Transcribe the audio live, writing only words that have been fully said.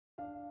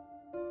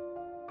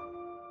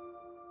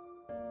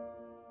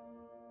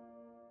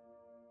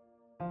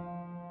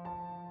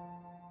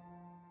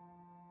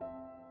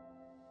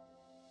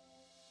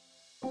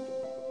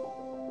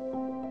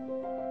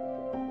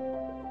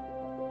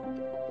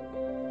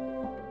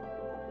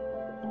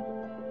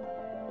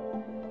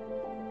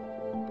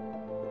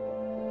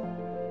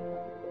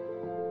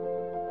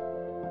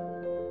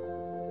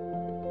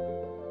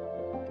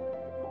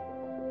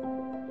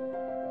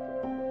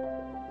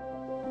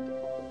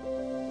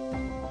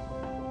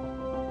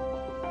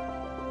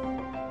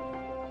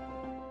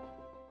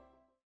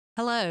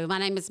Hello, my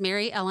name is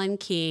Mary Ellen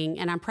King,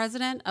 and I'm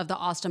president of the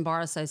Austin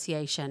Bar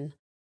Association.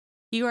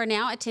 You are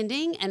now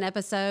attending an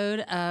episode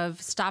of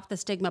Stop the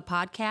Stigma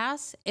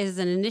podcast. It is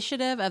an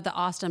initiative of the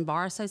Austin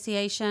Bar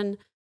Association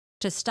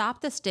to stop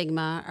the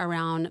stigma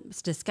around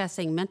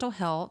discussing mental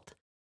health,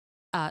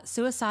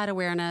 suicide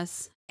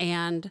awareness,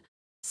 and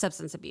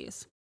substance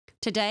abuse.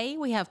 Today,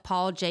 we have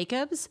Paul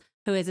Jacobs,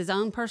 who has his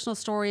own personal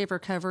story of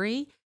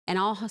recovery and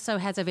also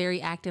has a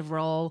very active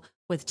role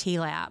with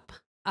TLAP.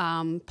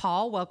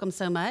 Paul, welcome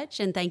so much,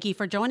 and thank you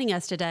for joining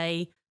us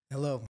today.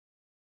 Hello.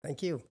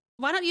 Thank you.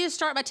 Why don't you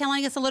start by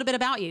telling us a little bit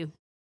about you?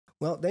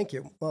 Well, thank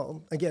you.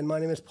 Well, again, my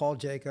name is Paul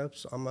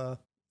Jacobs. I'm an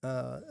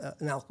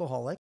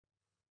alcoholic.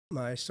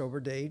 My sober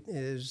date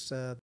is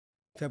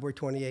February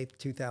 28th,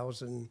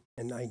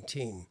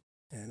 2019,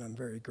 and I'm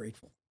very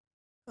grateful.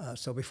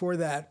 So before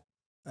that,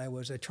 I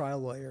was a trial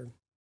lawyer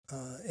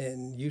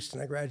in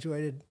Houston. I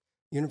graduated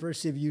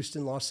University of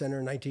Houston Law Center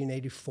in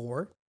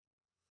 1984,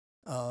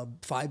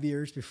 5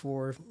 years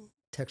before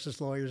Texas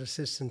Lawyers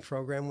Assistance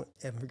Program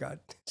ever got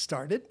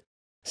started.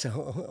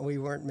 So we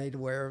weren't made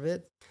aware of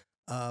it.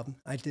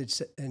 I did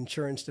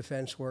insurance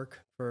defense work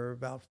for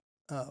about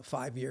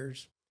 5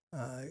 years.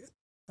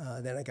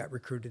 Then I got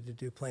recruited to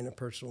do plaintiff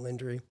personal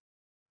injury.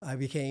 I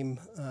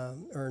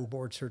earned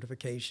board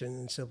certification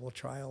in civil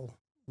trial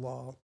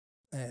law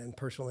and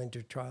personal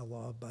injury trial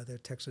law by the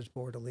Texas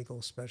Board of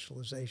Legal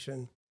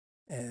Specialization,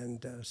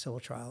 and civil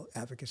trial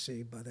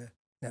advocacy by the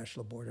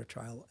National Board of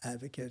Trial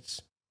Advocates.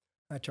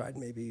 I tried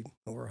maybe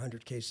over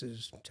 100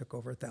 cases, took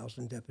over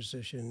 1,000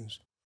 depositions.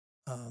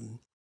 And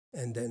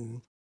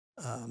then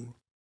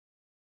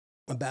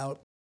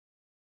about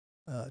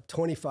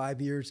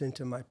 25 years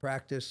into my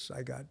practice,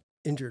 I got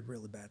injured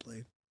really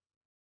badly.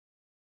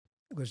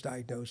 I was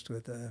diagnosed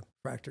with a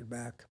fractured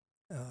back,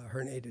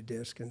 herniated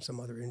disc, and some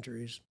other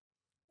injuries,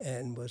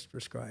 and was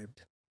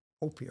prescribed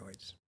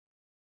opioids.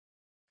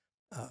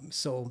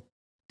 So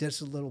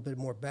just a little bit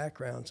more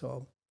background.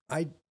 So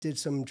I did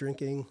some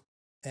drinking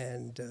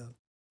and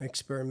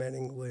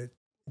experimenting with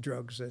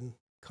drugs in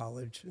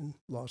college and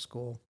law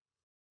school.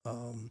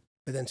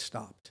 But then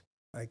stopped.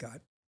 I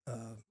got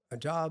a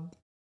job.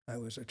 I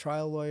was a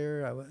trial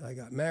lawyer. I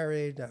got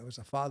married. I was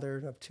a father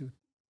of 2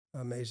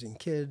 amazing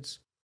kids.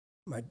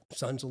 My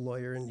son's a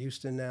lawyer in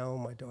Houston now.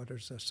 My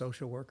daughter's a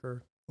social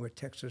worker with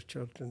Texas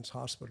Children's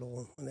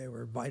Hospital, and they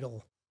were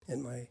vital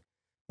in my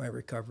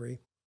recovery.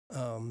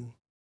 So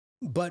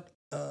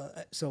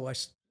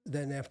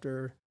then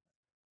after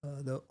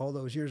all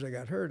those years I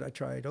got hurt, I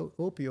tried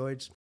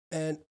opioids,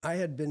 and I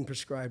had been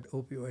prescribed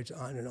opioids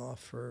on and off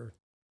for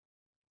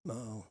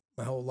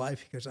my whole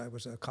life because I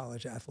was a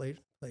college athlete,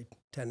 played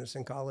tennis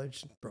in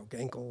college, broke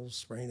ankles,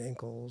 sprained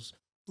ankles,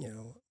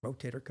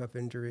 rotator cuff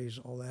injuries,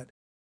 all that.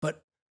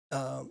 But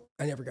I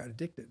never got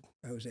addicted.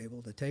 I was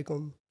able to take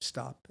them,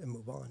 stop, and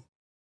move on.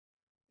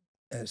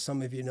 As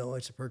some of you know,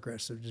 it's a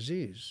progressive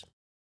disease.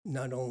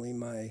 Not only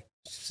my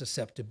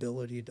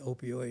susceptibility to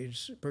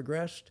opioids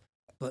progressed,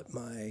 but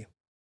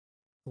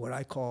what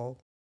I call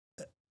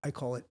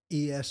it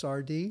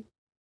ESRD.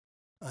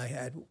 I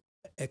had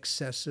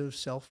excessive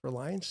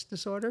self-reliance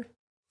disorder.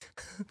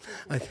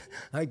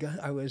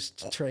 I was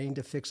trained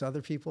to fix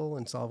other people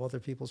and solve other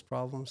people's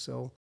problems,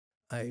 so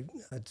I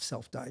had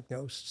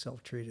self-diagnosed,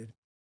 self-treated,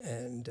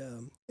 and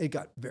it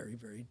got very,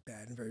 very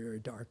bad and very, very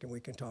dark, and we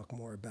can talk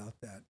more about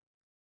that.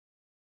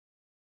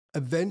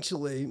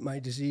 Eventually, my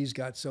disease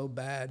got so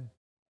bad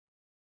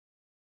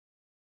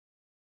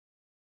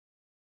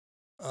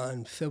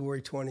on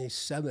February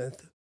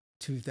 27th,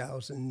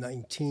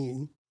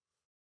 2019,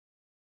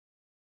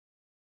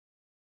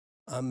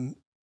 I'm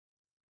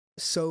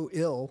so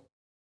ill,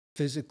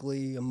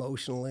 physically,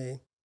 emotionally,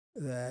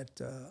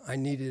 that I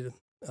needed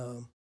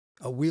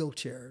a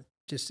wheelchair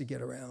just to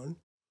get around.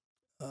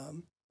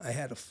 I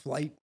had a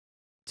flight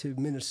to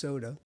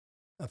Minnesota.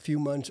 A few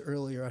months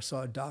earlier, I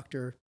saw a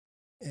doctor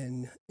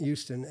in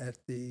Houston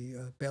at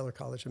the Baylor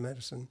College of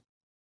Medicine.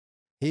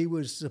 He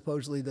was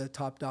supposedly the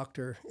top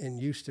doctor in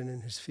Houston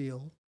in his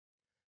field.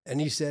 And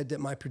he said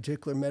that my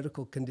particular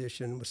medical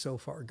condition was so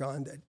far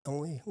gone that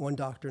only one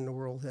doctor in the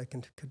world that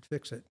could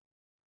fix it.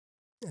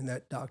 And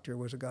that doctor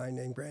was a guy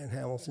named Grant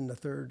Hamilton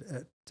III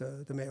at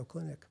the Mayo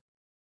Clinic.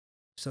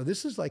 So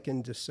this is like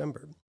in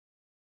December.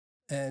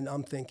 And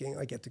I'm thinking,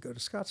 I get to go to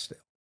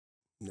Scottsdale.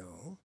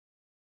 No.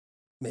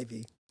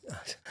 Maybe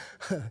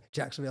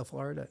Jacksonville,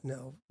 Florida.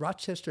 No.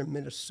 Rochester,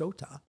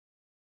 Minnesota.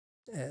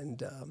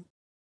 And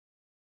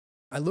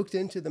I looked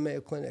into the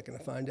Mayo Clinic, and I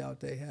found out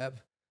they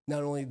have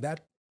not only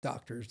that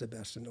doctor is the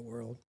best in the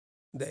world.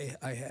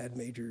 I had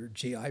major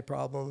GI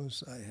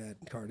problems. I had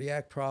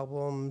cardiac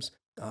problems,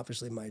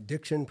 obviously my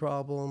addiction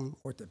problem,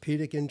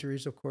 orthopedic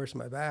injuries, of course,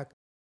 my back.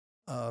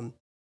 So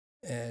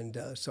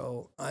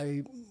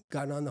I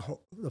got on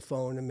the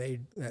phone and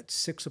made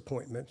 6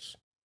 appointments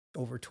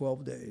over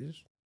 12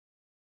 days.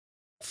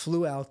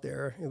 Flew out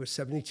there. It was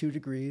 72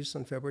 degrees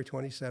on February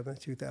 27th,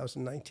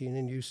 2019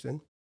 in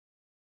Houston.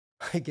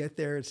 I get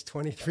there, it's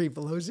 23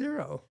 below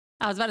zero.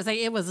 I was about to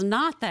say, it was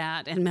not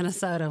that in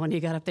Minnesota when you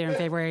got up there in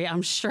February,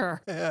 I'm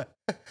sure. Yeah.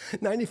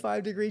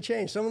 95-degree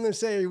change. Some of them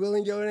say, are you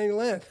willing to go any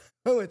length?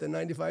 Oh, at the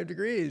 95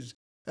 degrees.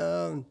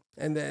 And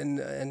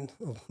now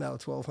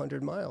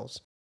 1,200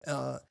 miles.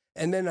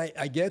 And then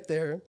I get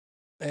there,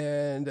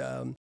 and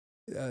the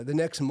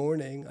next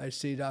morning I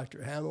see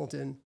Dr.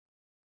 Hamilton.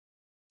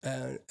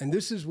 And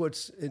this is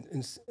what's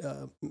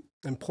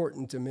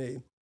important to me.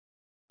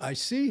 I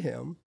see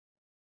him.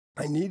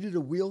 I needed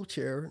a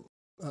wheelchair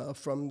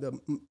from the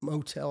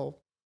motel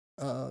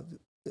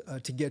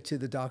to get to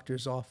the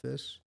doctor's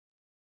office.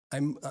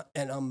 I'm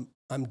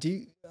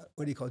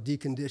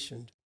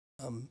deconditioned.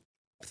 I'm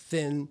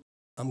thin.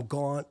 I'm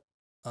gaunt.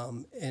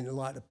 I'm in a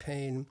lot of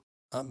pain.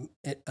 I'm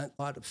in a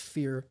lot of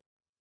fear.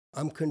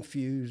 I'm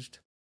confused.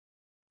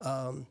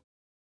 I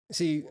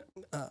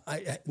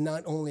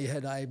not only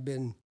had I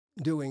been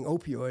doing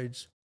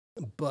opioids,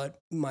 but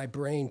my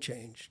brain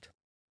changed.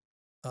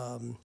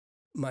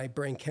 My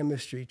brain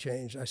chemistry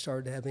changed. I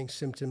started having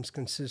symptoms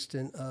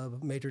consistent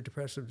of major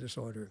depressive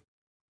disorder.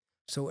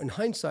 So in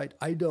hindsight,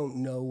 I don't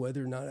know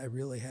whether or not I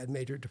really had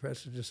major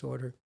depressive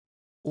disorder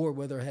or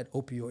whether I had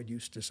opioid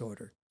use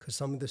disorder, because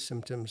some of the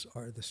symptoms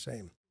are the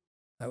same.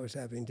 I was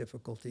having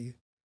difficulty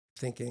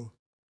thinking,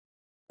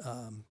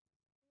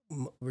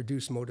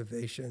 reduced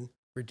motivation,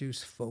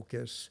 reduced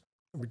focus,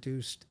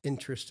 reduced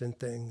interest in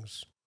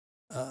things.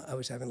 I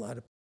was having a lot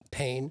of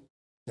pain,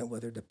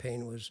 whether the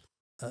pain was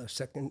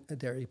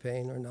secondary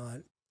pain or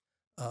not.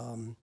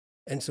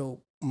 And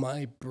so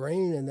my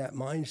brain and that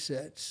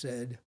mindset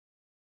said,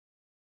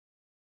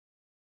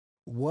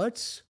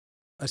 what's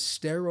a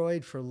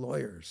steroid for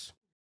lawyers?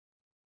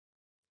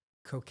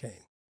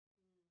 Cocaine.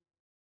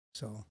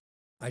 So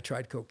I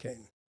tried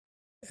cocaine.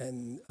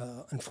 And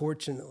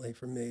unfortunately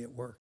for me, it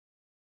worked.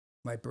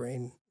 My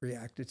brain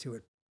reacted to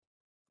it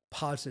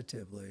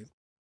positively.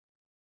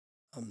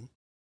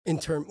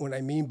 What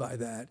I mean by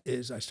that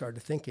is I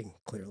started thinking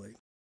clearly.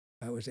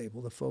 I was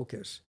able to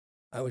focus.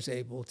 I was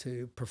able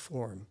to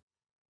perform.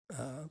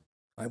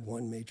 I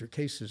won major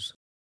cases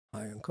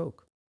high on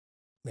coke,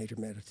 major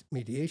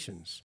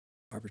mediations,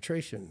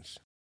 arbitrations,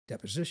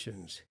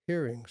 depositions,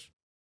 hearings.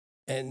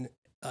 And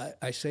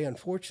I say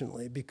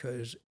unfortunately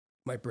because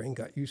my brain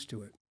got used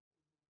to it.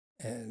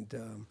 And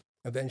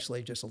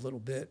eventually just a little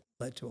bit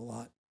led to a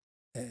lot.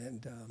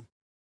 And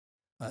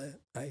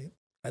I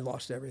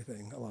lost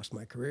everything. I lost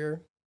my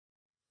career.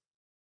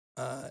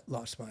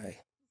 Lost my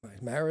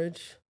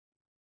marriage.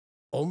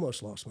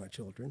 Almost lost my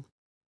children.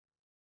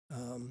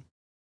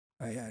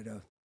 I had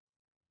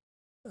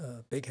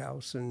a big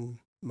house in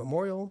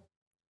Memorial.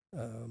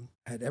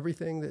 Had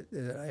everything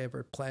that I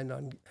ever planned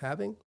on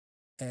having,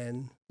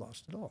 and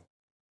lost it all.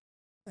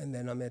 And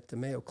then I'm at the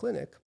Mayo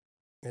Clinic,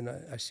 and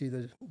I see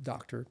the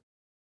doctor.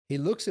 He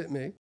looks at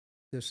me,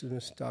 this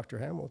is Dr.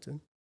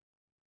 Hamilton,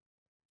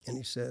 and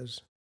he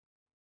says,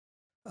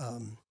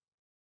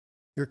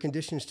 your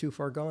condition's too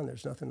far gone.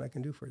 There's nothing I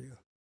can do for you.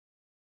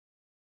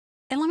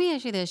 And let me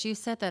ask you this. You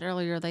said that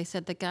earlier. They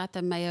said the guy at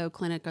the Mayo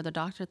Clinic, or the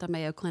doctor at the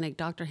Mayo Clinic,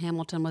 Dr.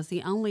 Hamilton, was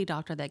the only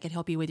doctor that could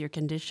help you with your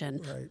condition.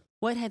 Right.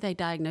 What had they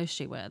diagnosed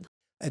you with?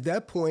 At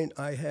that point,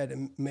 I had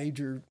a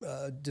major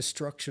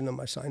destruction of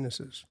my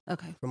sinuses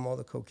from all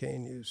the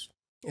cocaine use.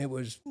 It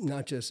was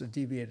not just a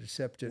deviated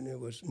septum, it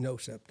was no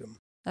septum.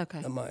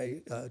 Okay.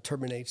 My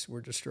terminates were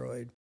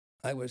destroyed.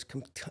 I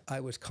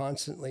was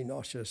constantly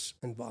nauseous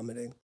and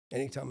vomiting.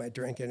 Anytime I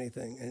drank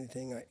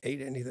anything, I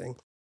ate anything,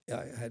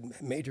 I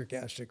had major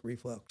gastric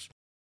reflux.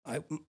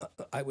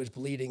 I was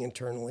bleeding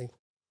internally.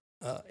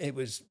 It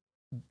was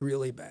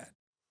really bad.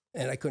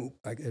 And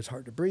it was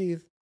hard to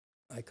breathe.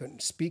 I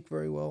couldn't speak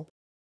very well.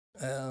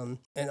 And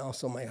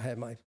also I had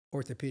my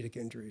orthopedic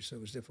injuries, so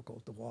it was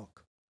difficult to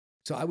walk.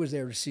 So I was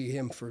there to see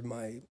him for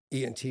my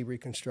ENT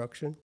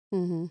reconstruction.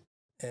 Mm-hmm.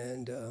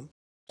 And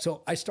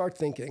so I start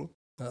thinking,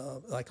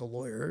 like a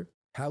lawyer,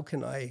 how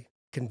can I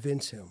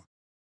convince him?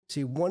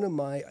 See, one of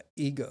my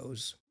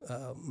egos,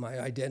 my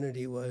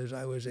identity was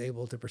I was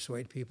able to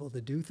persuade people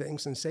to do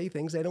things and say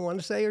things they don't want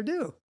to say or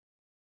do.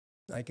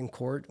 I can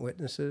court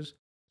witnesses.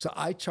 So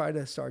I try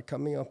to start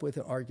coming up with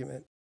an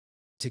argument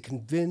to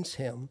convince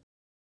him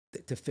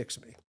to fix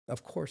me.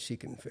 Of course he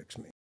can fix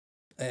me.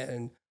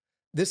 And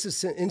this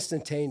is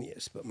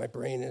instantaneous, but my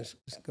brain is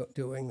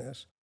doing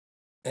this.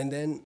 And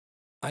then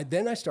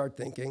I start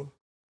thinking,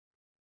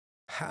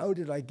 how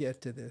did I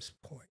get to this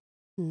point?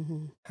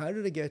 Mm-hmm. How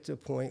did I get to a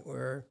point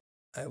where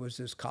I was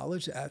this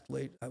college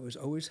athlete? I was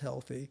always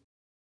healthy.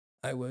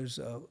 I was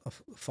a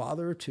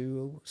father of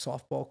two,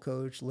 softball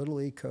coach, little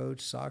league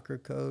coach, soccer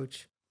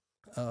coach.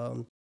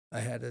 I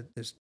had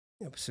this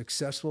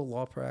successful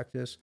law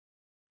practice.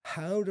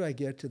 How did I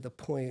get to the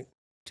point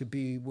to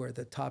be where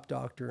the top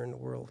doctor in the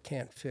world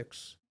can't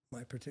fix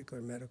my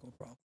particular medical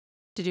problem?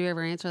 Did you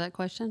ever answer that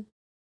question?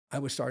 I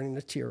was starting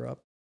to tear up.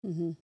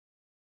 Mm-hmm.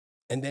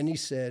 And then he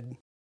said,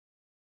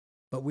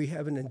 but we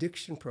have an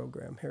addiction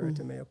program here at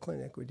the Mayo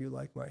Clinic. Would you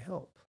like my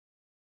help?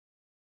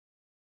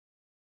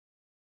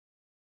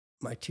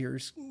 My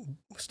tears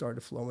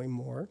started flowing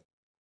more.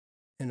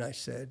 And I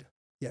said,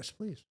 yes,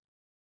 please.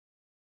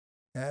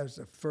 That was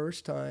the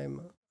first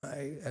time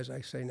I, as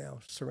I say now,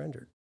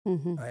 surrendered.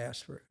 I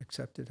asked for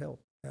accepted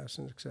help, asked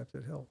and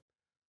accepted help.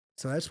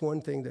 So that's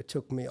one thing that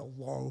took me a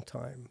long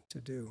time to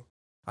do.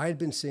 I had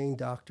been seeing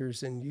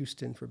doctors in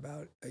Houston for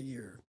about a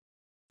year.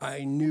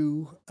 I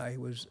knew I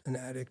was an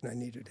addict and I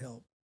needed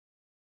help,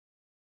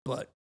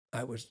 but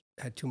I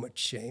had too much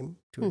shame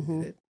to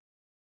admit it.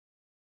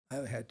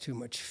 I had too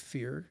much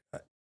fear.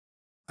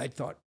 I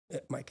thought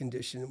that my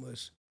condition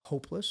was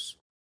hopeless.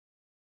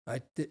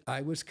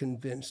 I was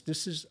convinced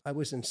I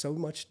was in so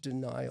much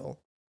denial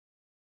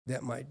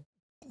that my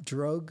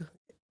drug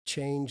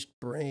changed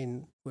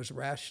brain was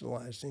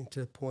rationalizing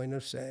to the point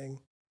of saying,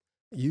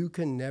 you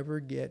can never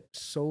get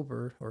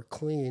sober or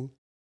clean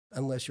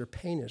unless your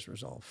pain is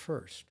resolved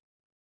first.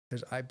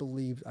 Because I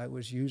believed I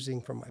was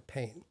using from my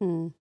pain.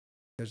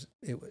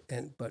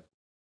 But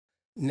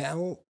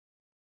now,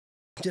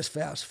 just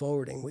fast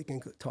forwarding, we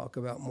can talk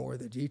about more of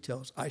the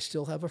details. I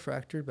still have a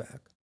fractured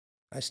back.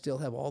 I still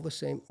have all the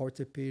same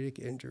orthopedic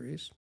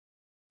injuries.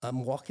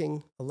 I'm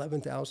walking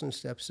 11,000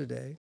 steps a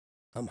day.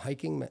 I'm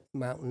hiking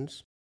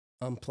mountains.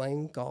 I'm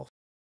playing golf,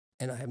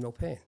 and I have no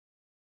pain.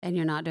 And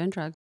you're not doing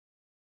drugs.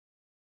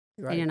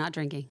 Right. And you're not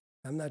drinking.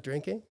 I'm not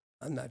drinking.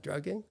 I'm not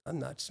drugging. I'm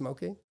not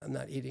smoking. I'm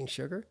not eating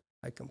sugar.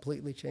 I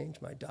completely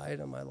changed my diet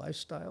and my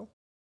lifestyle.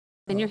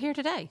 And you're here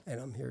today.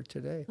 And I'm here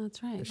today.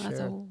 That's right. That's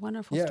a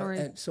wonderful story.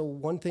 And so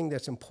one thing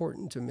that's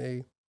important to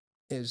me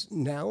is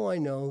now I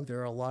know there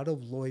are a lot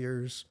of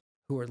lawyers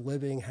who are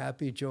living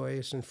happy,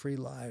 joyous, and free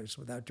lives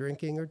without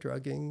drinking or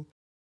drugging,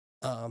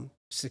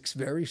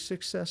 very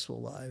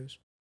successful lives.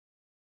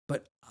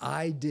 But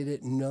I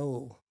didn't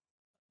know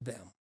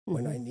them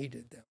when I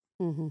needed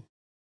them.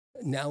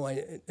 Now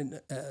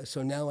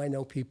now I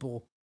know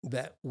people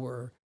that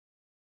were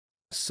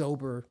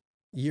sober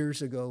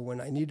years ago when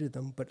I needed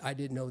them, but I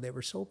didn't know they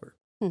were sober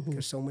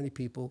because so many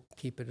people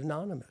keep it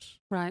anonymous.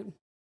 Right.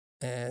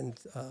 And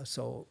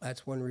so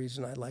that's one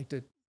reason I like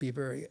to be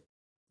very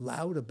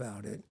loud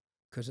about it,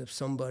 because if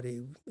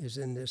somebody is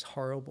in this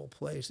horrible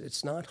place,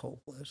 it's not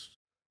hopeless.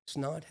 It's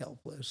not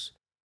helpless.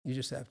 You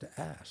just have to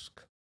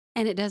ask.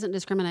 And it doesn't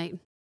discriminate.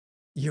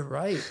 You're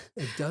right.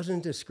 It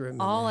doesn't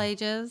discriminate. All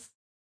ages,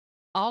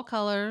 all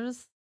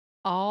colors,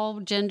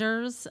 all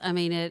genders. I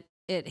mean,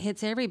 it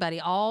hits everybody,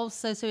 all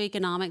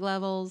socioeconomic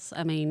levels.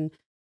 I mean,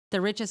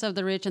 the richest of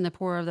the rich and the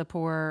poor of the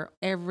poor,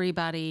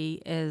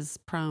 everybody is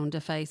prone to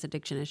face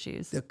addiction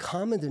issues. The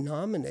common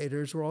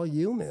denominators are all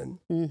human,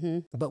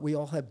 but we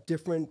all have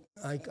different,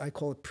 I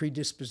call it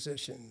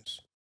predispositions.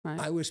 Right.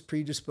 I was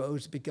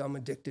predisposed to become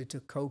addicted to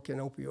coke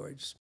and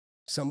opioids.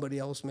 Somebody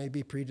else may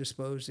be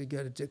predisposed to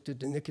get addicted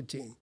to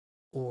nicotine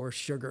or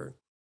sugar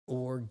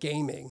or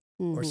gaming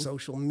or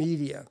social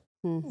media.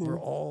 We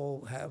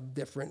all have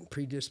different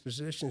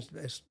predispositions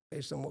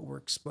based on what we're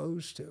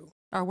exposed to.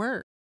 Our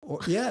work.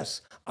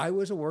 Yes, I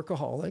was a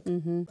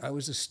workaholic. I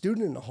was a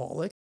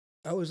studentaholic.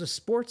 I was a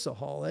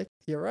sportsaholic.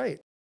 You're right.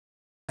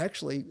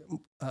 Actually,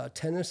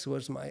 tennis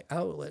was my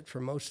outlet for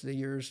most of the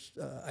years.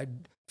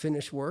 I'd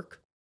finish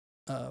work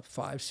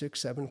 5, 6,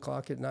 7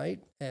 o'clock at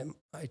night, and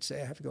I'd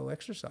say I have to go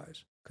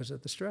exercise because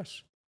of the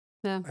stress.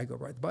 Yeah. I go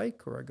ride the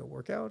bike, or I go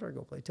work out, or I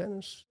go play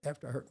tennis.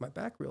 After I hurt my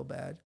back real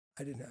bad,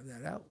 I didn't have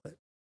that outlet.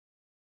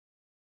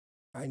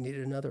 I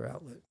needed another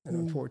outlet, and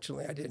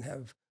unfortunately, I didn't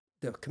have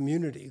the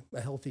community,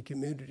 a healthy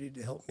community,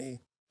 to help me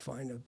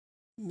find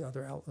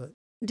another outlet.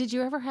 Did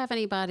you ever have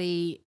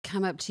anybody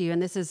come up to you?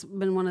 And this has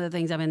been one of the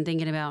things I've been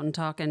thinking about and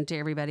talking to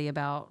everybody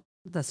about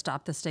the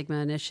Stop the Stigma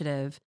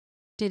initiative.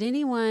 Did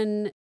any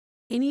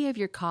of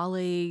your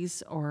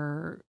colleagues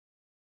or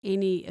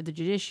any of the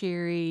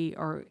judiciary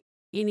or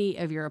any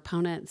of your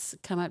opponents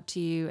come up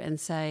to you and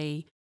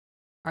say,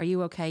 are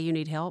you okay? You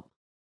need help?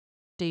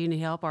 Do you need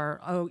help?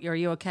 Or, oh, are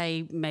you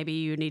okay? Maybe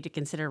you need to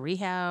consider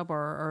rehab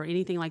or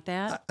anything like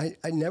that? I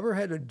never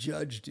had a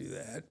judge do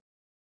that.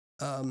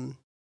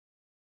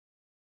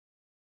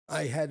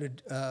 I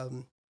had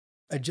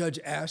a judge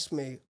ask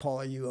me, Paul,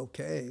 are you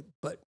okay?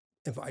 But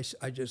if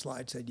I just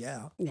lied, said,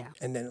 yeah. Yeah.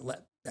 And then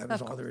that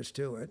was all there is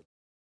to it.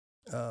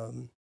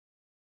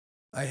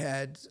 I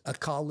had a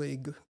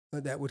colleague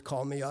that would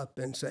call me up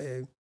and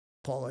say,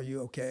 Paul, are you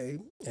okay?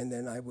 And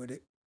then I would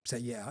say,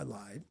 yeah, I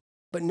lied.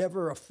 But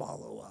never a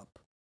follow-up.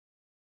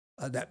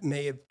 That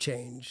may have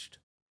changed.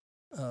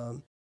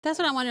 That's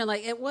what I'm wondering.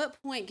 Like, at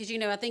what point? Because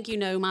I think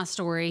my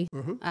story.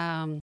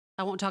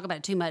 I won't talk about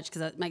it too much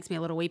because it makes me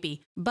a little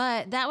weepy.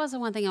 But that was the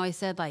one thing I always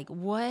said. Like,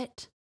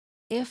 what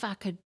if I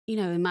could?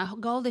 My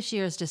goal this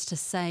year is just to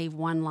save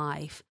one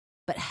life.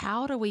 But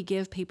how do we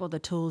give people the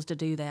tools to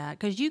do that?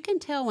 Because you can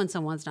tell when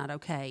someone's not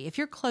okay. If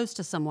you're close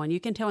to someone,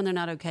 you can tell when they're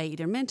not okay,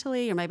 either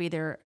mentally or maybe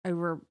they're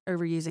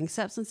overusing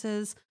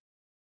substances.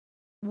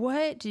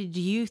 What did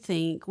you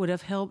think would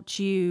have helped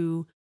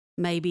you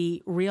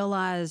maybe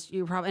realize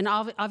you probably, and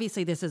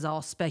obviously this is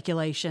all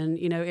speculation,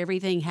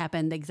 everything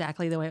happened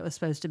exactly the way it was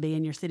supposed to be,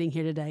 and you're sitting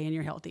here today and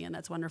you're healthy, and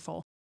that's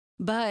wonderful.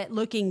 But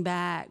looking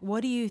back,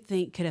 what do you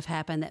think could have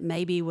happened that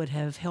maybe would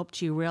have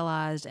helped you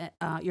realize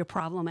your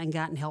problem and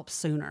gotten help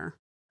sooner?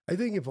 I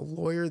think if a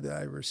lawyer that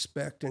I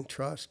respect and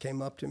trust came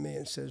up to me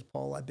and says,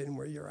 Paul, I've been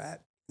where you're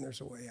at, and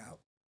there's a way out,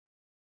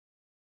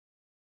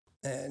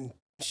 and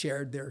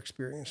shared their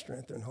experience,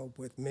 strength, and hope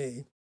with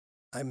me,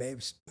 I may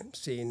have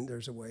seen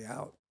there's a way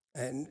out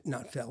and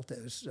not felt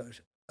as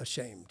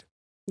ashamed.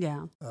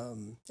 Yeah.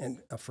 And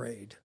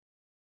afraid.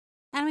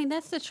 I mean,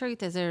 that's the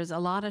truth, is there's a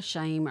lot of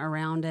shame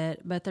around it.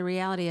 But the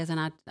reality is,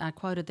 and I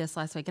quoted this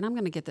last week, and I'm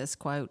going to get this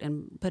quote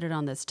and put it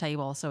on this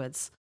table so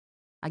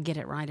I get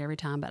it right every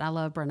time. But I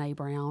love Brene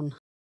Brown.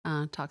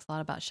 Talks a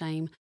lot about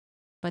shame.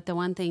 But the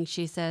one thing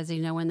she says,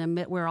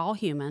 we're all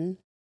human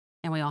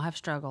and we all have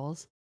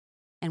struggles.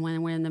 And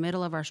when we're in the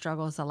middle of our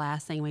struggles, the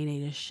last thing we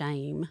need is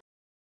shame.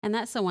 And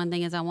that's the one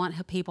thing, is I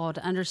want people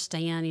to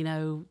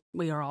understand,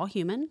 we are all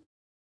human.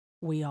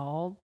 We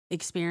all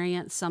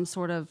experience some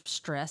sort of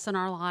stress in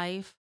our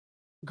life,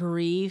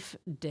 grief,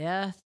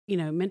 death,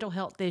 mental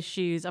health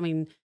issues. I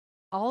mean,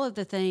 all of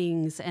the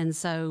things. And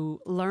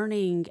so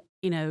learning,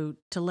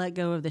 to let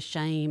go of the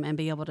shame and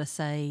be able to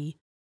say,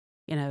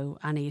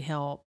 I need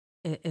help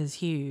is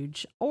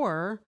huge.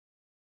 Or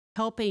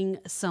helping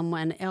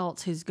someone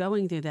else who's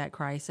going through that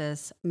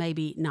crisis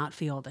maybe not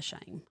feel the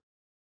shame.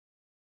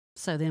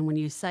 So then when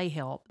you say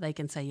help, they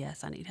can say,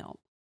 yes, I need help.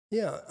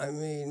 Yeah, I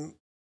mean,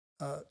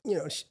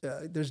 there's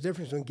a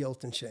difference between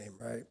guilt and shame,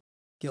 right?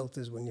 Guilt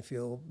is when you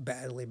feel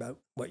badly about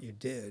what you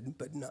did,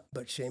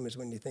 but shame is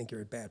when you think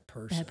you're a bad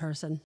person. Bad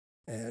person.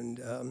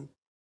 And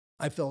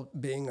I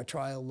felt, being a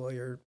trial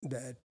lawyer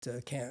that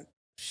can't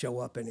show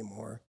up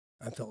anymore,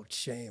 I felt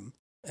shame.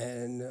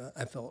 And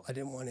I felt I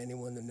didn't want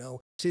anyone to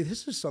know. See,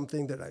 this is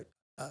something that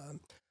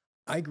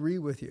I agree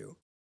with you.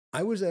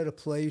 I was at a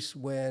place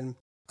when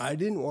I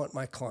didn't want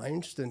my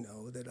clients to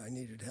know that I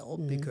needed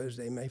help because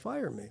they may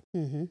fire me.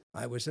 Mm-hmm.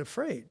 I was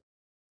afraid.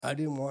 I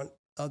didn't want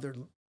other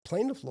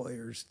plaintiff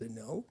lawyers to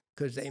know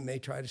because they may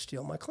try to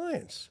steal my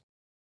clients.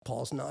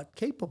 Paul's not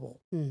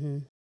capable. Mm-hmm.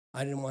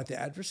 I didn't want the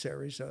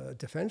adversaries,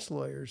 defense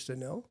lawyers, to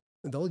know.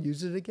 They'll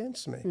use it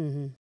against me.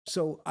 Mm-hmm.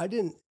 So I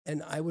didn't,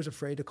 and I was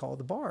afraid to call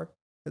the bar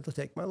that they'll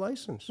take my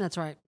license. That's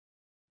right.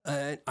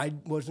 And I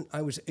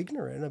was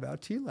ignorant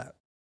about TLAP.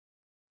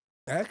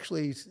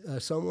 Actually,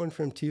 someone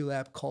from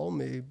TLAP called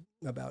me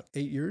about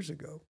 7 years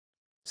ago,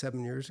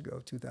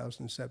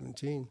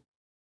 2017,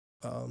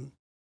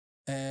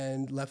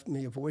 and left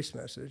me a voice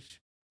message.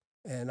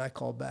 And I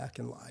called back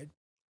and lied.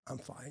 I'm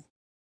fine.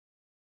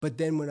 But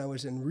then when I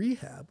was in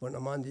rehab, when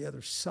I'm on the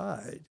other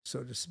side,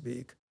 so to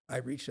speak, I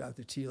reached out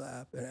to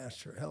TLAP and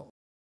asked for help.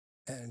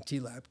 And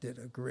TLAP did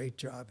a great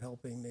job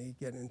helping me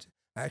get into,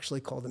 I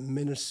actually called the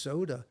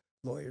Minnesota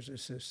Lawyers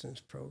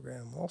Assistance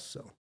Program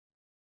also.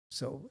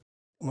 So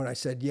when I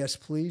said yes,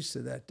 please to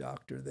that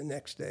doctor, the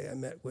next day I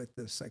met with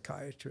the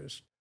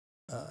psychiatrist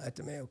at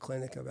the Mayo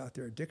Clinic about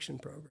their addiction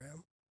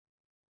program.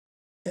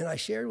 And I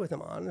shared with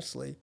him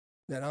honestly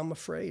that I'm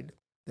afraid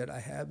that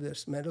I have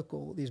these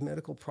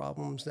medical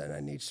problems, that I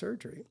need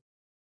surgery.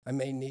 I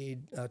may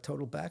need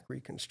total back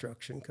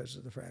reconstruction because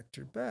of the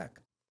fractured back.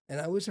 And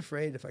I was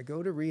afraid if I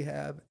go to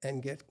rehab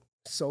and get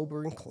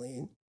sober and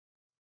clean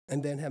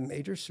and then have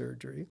major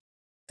surgery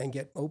and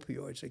get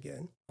opioids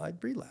again,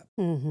 I'd relapse.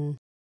 Mm-hmm.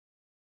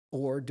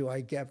 Or do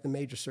I get the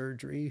major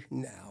surgery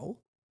now,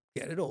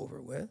 get it over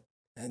with,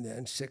 and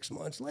then 6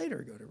 months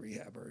later go to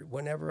rehab, or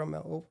whenever I'm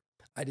out?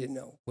 I didn't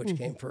know which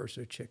came first,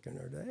 the chicken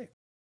or the egg.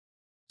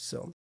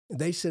 So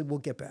they said, we'll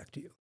get back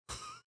to you.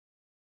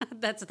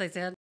 That's what they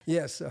said?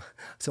 Yes.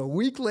 So a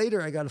week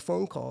later, I got a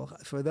phone call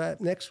for that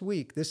next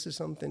week. This is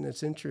something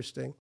that's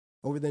interesting.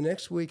 Over the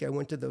next week, I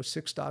went to those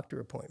 6 doctor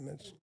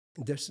appointments,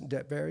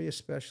 various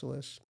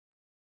specialists.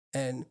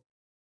 And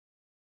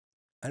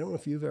I don't know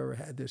if you've ever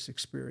had this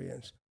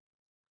experience.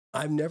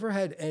 I've never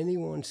had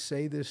anyone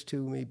say this to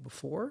me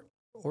before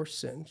or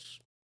since,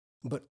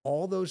 but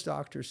all those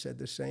doctors said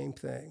the same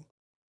thing.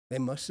 They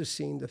must have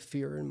seen the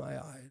fear in my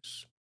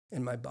eyes,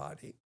 in my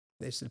body.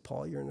 They said,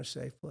 Paul, you're in a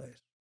safe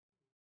place.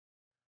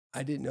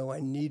 I didn't know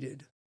I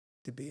needed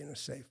to be in a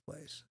safe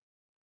place,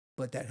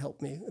 but that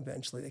helped me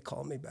eventually. They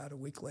called me about a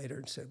week later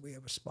and said, we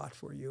have a spot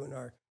for you in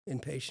our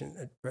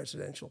inpatient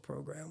residential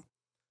program.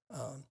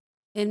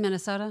 In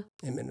Minnesota?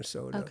 In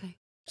Minnesota. Okay.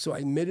 So I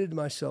admitted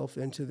myself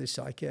into the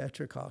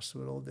psychiatric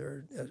hospital,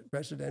 their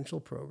residential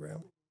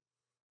program,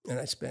 and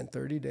I spent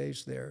 30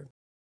 days there.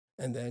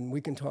 And then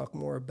we can talk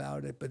more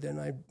about it, but then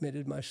I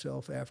admitted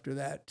myself after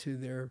that to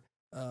their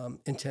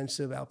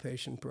intensive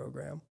outpatient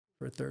program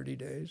for 30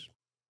 days,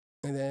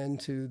 and then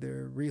to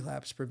their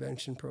relapse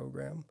prevention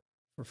program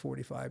for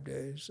 45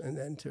 days, and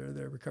then to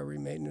their recovery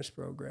maintenance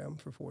program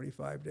for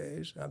 45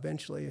 days.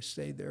 Eventually, I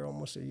stayed there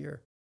almost a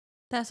year.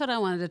 That's what I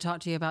wanted to talk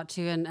to you about,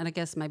 too. And I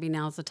guess maybe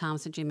now's the time,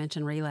 since you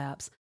mentioned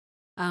relapse.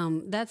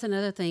 That's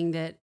another thing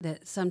that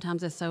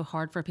sometimes is so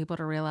hard for people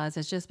to realize,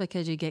 is just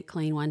because you get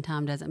clean one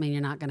time doesn't mean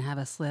you're not going to have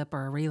a slip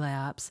or a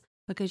relapse,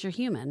 because you're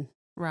human,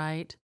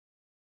 right?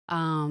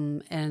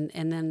 And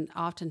then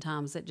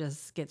oftentimes it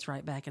just gets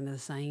right back into the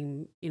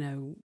same,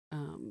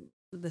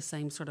 the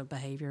same sort of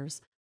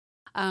behaviors.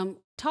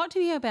 Talk to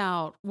me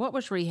about what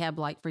was rehab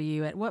like for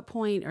you? At what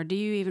point, or do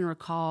you even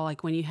recall,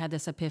 like when you had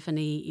this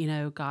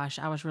epiphany, gosh,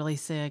 I was really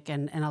sick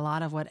and a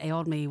lot of what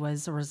ailed me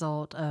was a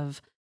result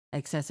of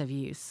excessive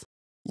use?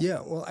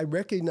 Yeah, well, I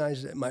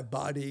recognized that my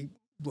body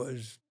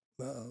was,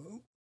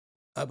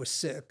 I was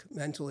sick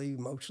mentally,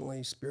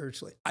 emotionally,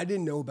 spiritually. I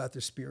didn't know about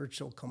the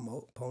spiritual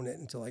component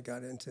until I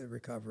got into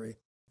recovery.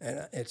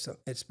 And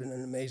it's been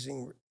an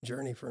amazing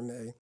journey for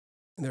me.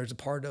 And there's a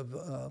part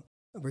of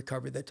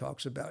recovery that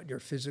talks about your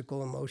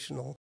physical,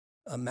 emotional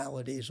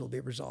maladies will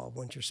be resolved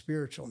once your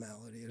spiritual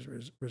malady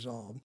is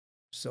resolved.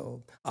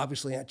 So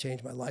obviously, I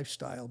changed my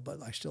lifestyle,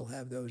 but I still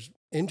have those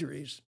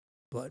injuries.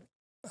 But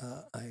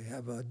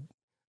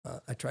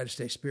I try to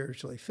stay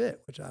spiritually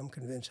fit, which I'm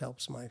convinced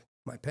helps my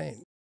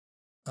pain.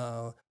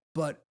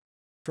 But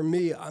for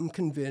me, I'm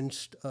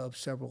convinced of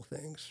several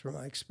things from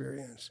my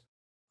experience.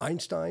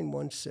 Einstein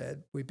once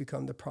said, we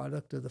become the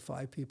product of the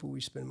 5 people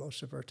we spend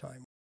most of our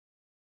time.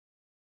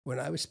 When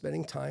I was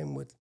spending time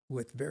with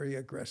very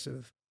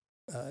aggressive,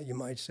 you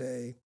might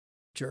say,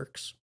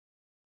 jerks,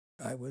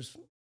 I was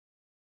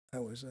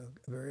a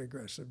very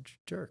aggressive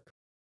jerk.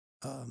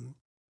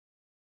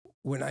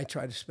 When I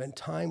try to spend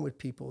time with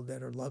people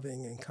that are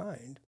loving and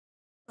kind,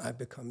 I'm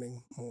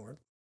becoming more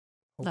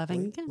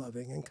Loving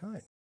and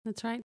kind.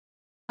 That's right.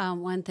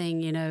 One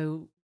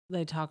thing,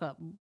 they talk up,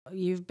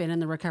 you've been in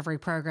the recovery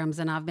programs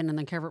and I've been in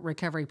the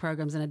recovery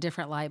programs in a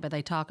different light, but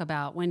they talk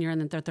about when you're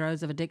in the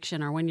throes of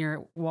addiction or when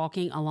you're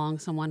walking along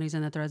someone who's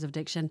in the throes of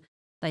addiction,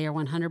 they are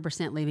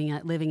 100%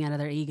 living out of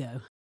their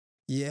ego.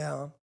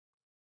 Yeah.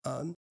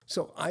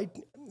 So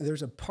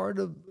there's a part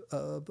of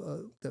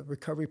the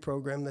recovery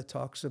program that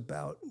talks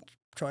about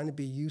trying to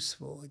be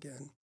useful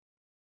again.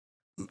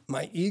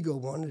 My ego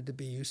wanted to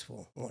be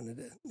useful, wanted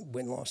to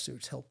win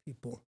lawsuits, help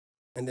people.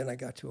 And then I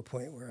got to a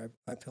point where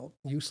I felt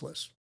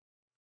useless.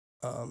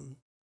 And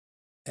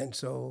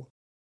so,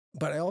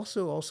 but I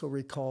also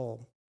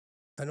recall,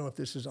 I don't know if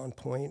this is on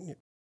point,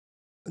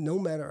 no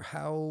matter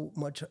how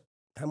much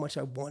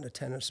I won a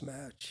tennis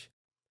match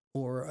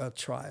or a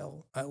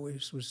trial, I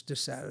always was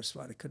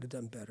dissatisfied. I could have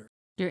done better.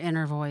 Your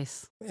inner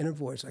voice. Inner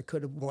voice. I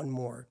could have won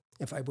more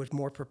if I was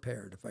more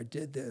prepared. If I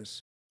did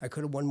this, I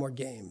could have won more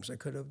games. I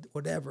could have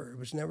whatever. It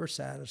was never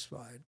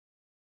satisfied.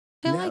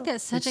 I feel like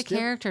that's such a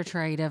character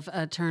trait of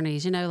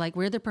attorneys. Like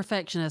we're the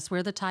perfectionists,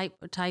 we're the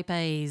type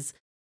A's.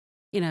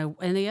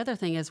 And the other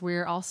thing is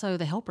we're also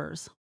the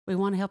helpers. We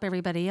want to help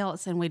everybody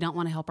else, and we don't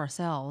want to help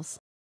ourselves.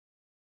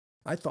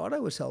 I thought I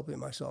was helping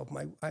myself.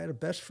 I had a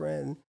best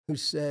friend who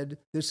said,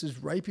 this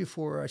is right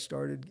before I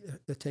started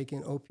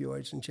taking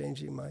opioids and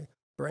changing my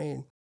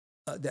brain,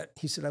 that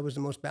he said I was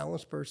the most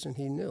balanced person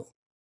he knew.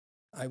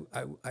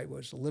 I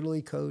was a Little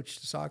League coach,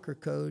 soccer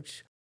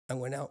coach. I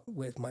went out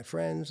with my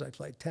friends. I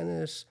played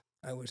tennis.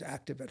 I was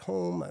active at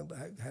home.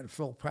 I had a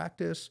full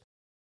practice.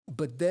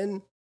 But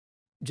then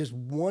just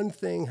one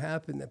thing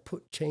happened that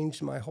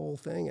changed my whole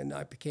thing, and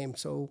I became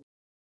so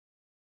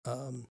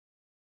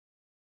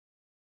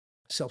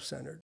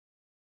self-centered.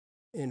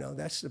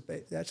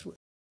 That's what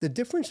the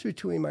difference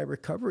between my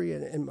recovery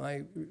and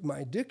my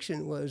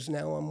addiction was.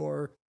 Now I'm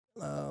more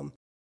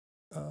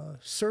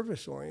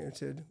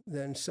service-oriented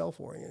than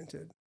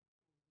self-oriented.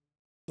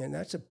 And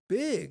that's a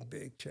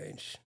big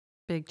change.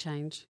 Big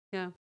change,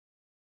 yeah.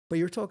 But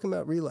you're talking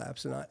about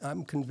relapse, and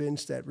I'm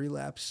convinced that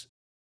relapse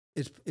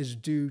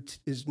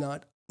is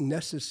not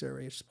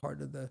necessary. It's part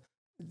of the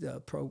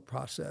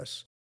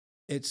process.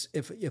 It's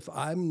if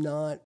I'm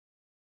not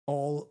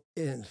all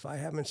in, if I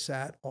haven't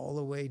sat all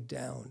the way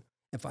down,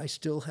 if I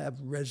still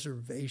have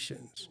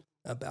reservations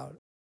about,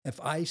 if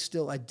I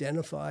still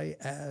identify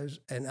as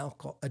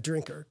a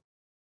drinker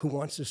who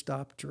wants to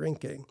stop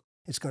drinking,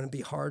 it's going to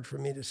be hard for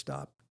me to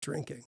stop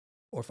drinking.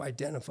 Or if I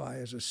identify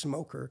as a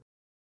smoker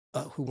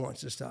who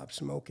wants to stop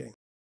smoking.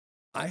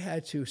 I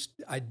had to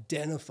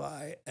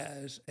identify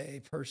as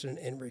a person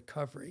in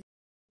recovery,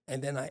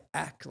 and then I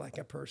act like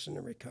a person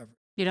in recovery.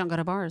 You don't go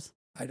to bars.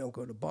 I don't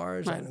go to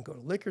bars. Right. I don't go to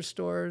liquor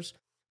stores.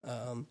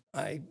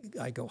 I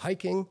go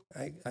hiking.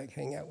 I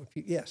hang out with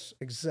people. Yes,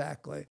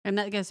 exactly. And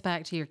that goes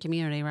back to your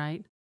community,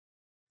 right?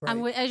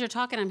 Right. As you're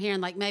talking, I'm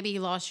hearing like maybe you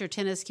lost your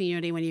tennis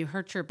community when you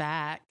hurt your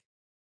back.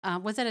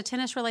 Was that a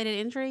tennis-related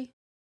injury?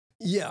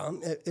 Yeah,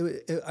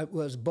 it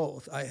was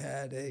both. I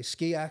had a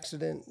ski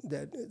accident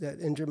that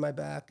injured my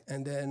back,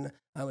 and then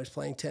I was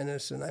playing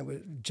tennis, and I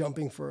was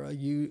jumping for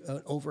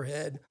an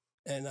overhead,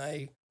 and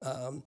I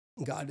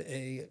got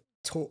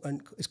it's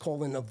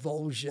called an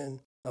avulsion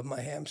of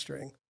my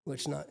hamstring,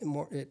 which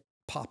it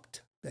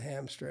popped the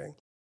hamstring.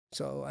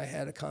 So I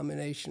had a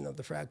combination of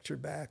the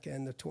fractured back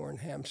and the torn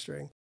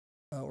hamstring,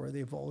 or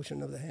the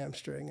avulsion of the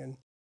hamstring, and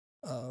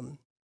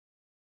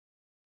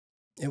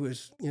it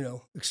was,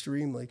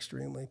 extremely,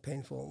 extremely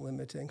painful and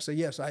limiting. So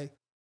yes,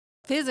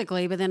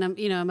 physically, but then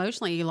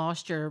emotionally, you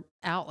lost your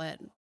outlet.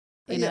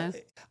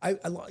 I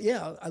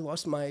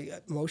lost my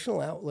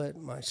emotional outlet,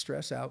 my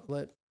stress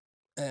outlet,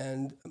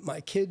 and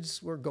my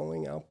kids were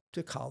going out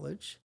to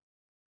college.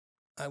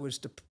 I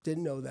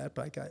didn't know that,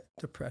 but I got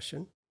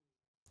depression.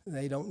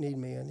 They don't need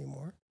me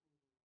anymore,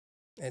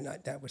 and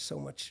that was so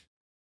much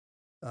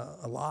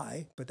a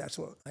lie, but that's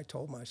what I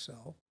told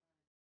myself.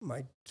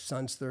 My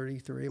son's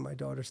 33, my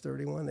daughter's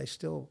 31. They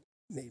still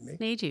need me.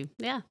 Need you,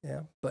 yeah.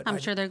 Yeah, but I'm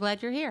sure they're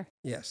glad you're here.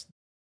 Yes.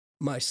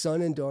 My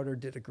son and daughter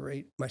did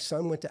my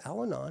son went to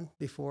Al-Anon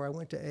before I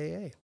went to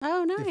AA.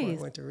 Oh, nice. Before I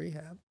went to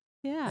rehab.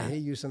 Yeah. And he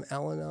used some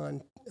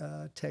Al-Anon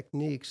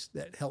techniques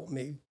that helped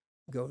me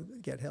go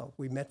get help.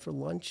 We met for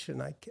lunch,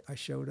 and I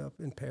showed up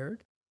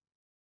impaired.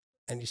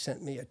 And he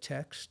sent me a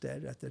text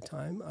that at the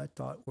time I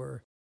thought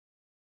were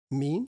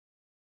mean.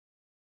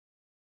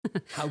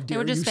 How dare they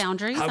were just you,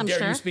 boundaries, how I'm dare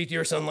sure. you speak to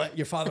your son like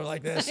your father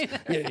like this,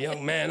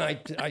 young man?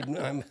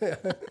 I'm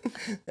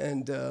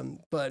and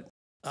but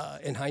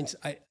in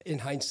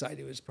hindsight,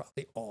 it was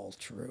probably all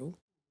true,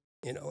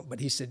 But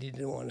he said he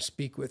didn't want to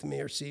speak with me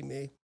or see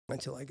me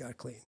until I got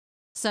clean.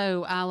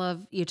 So I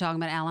love you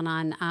talking about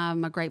Al-Anon.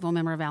 I'm a grateful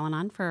member of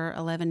Al-Anon for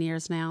 11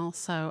 years now.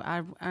 So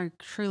I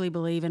truly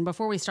believe. And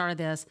before we started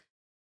this,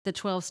 the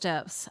 12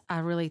 steps, I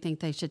really think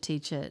they should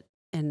teach it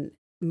in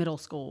middle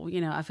school.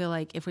 I feel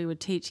like if we would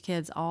teach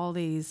kids all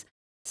these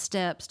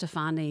steps to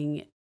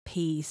finding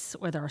peace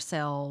with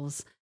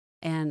ourselves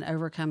and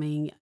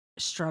overcoming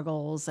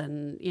struggles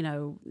and,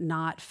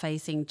 not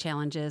facing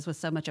challenges with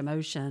so much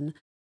emotion,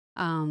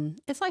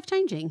 it's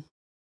life-changing,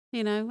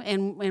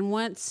 and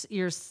once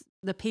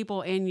the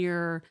people in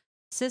your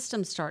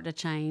system start to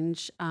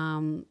change,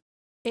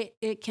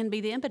 it can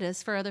be the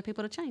impetus for other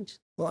people to change.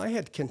 Well, I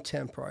had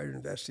contempt prior to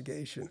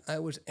investigation. I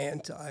was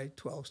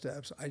anti-12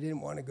 steps. I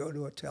didn't want to go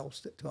to a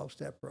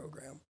 12-step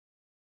program.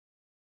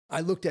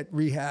 I looked at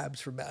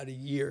rehabs for about a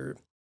year,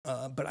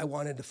 but I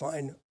wanted to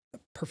find a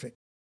perfect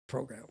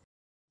program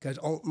because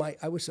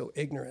I was so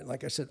ignorant.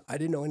 Like I said, I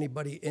didn't know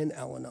anybody in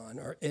Al-Anon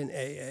or in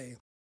AA.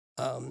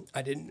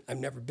 I've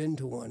never been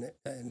to one.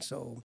 And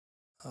so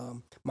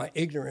my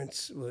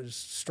ignorance was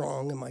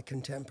strong and my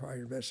contempt prior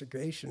to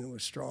investigation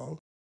was strong.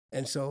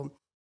 And so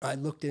I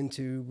looked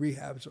into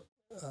rehabs.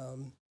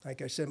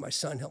 Like I said, my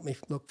son helped me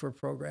look for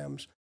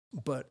programs,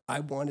 but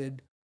I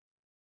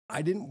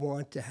didn't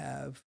want to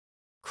have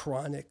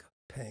chronic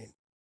pain.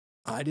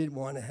 I didn't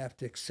want to have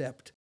to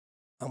accept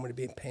I'm going to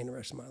be in pain the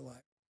rest of my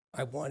life.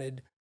 I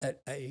wanted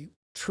a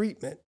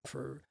treatment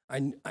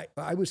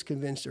I was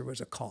convinced there was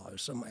a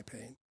cause of my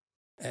pain.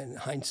 And in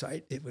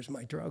hindsight, it was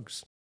my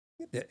drugs.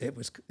 It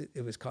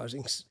was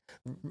causing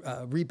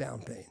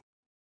rebound pain.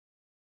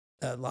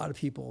 A lot of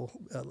people,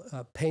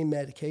 pain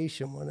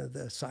medication, one of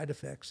the side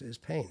effects is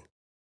pain.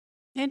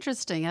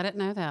 Interesting. I didn't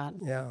know that.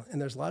 Yeah, and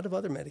there's a lot of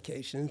other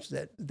medications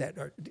that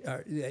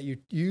you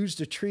use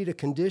to treat a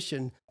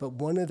condition, but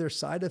one of their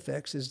side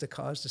effects is to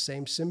cause the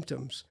same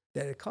symptoms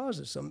that it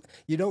causes.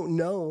 You don't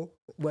know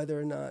whether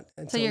or not.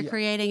 So you're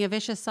creating a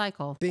vicious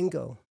cycle.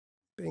 Bingo.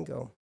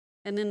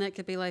 And then that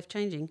could be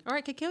life-changing, or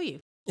it could kill you.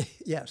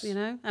 Yes.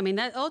 I mean,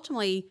 that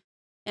ultimately,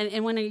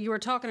 and when you were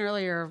talking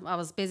earlier, I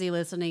was busy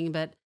listening,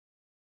 but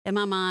in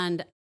my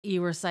mind,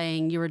 you were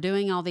saying you were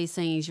doing all these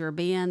things. You were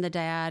being the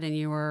dad, and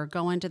you were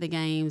going to the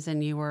games,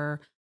 and you were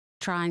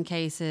trying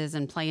cases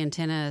and playing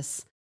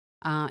tennis.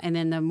 And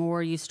then the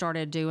more you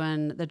started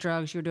doing the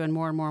drugs, you were doing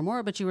more and more and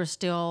more, but you were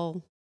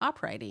still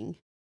operating.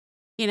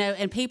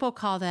 And people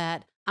call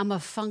that, I'm a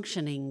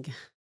functioning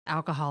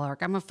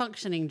alcoholic. I'm a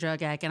functioning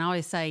drug addict. And I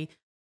always say,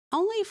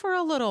 only for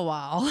a little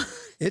while.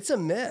 It's a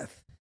myth.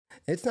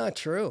 It's not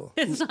true.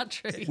 It's not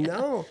true. Yeah.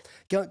 No,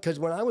 because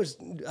when I was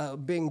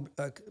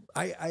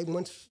I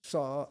once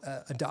saw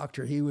a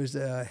doctor. He was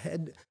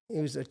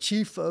the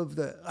chief of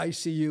the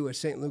ICU at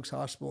St. Luke's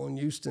Hospital in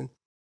Houston.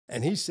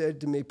 And he said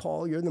to me,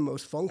 Paul, you're the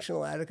most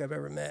functional addict I've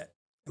ever met.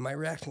 And my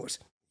reaction was,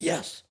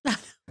 yes.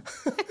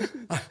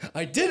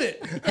 I did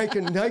it. I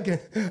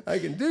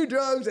can do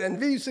drugs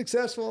and be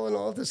successful and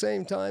all at the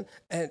same time.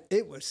 And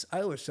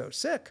I was so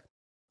sick.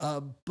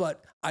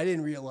 But I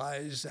didn't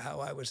realize how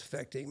I was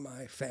affecting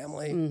my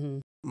family.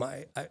 Mm-hmm.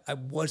 I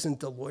wasn't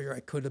the lawyer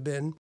I could have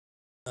been.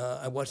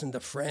 I wasn't the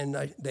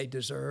friend they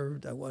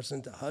deserved. I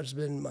wasn't the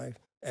husband my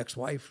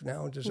ex-wife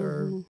now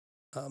deserved.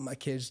 Mm-hmm. My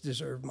kids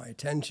deserved my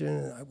attention,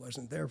 and I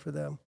wasn't there for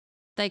them.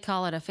 They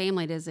call it a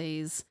family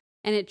disease,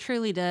 and it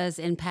truly does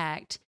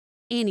impact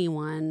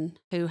anyone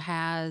who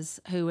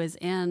is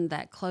in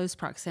that close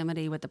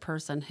proximity with the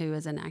person who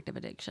is in active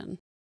addiction.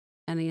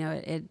 And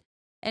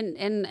And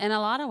in a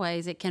lot of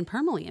ways, it can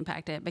permanently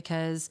impact it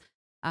because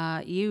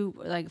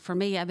for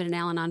me, I've been in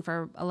Al-Anon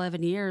for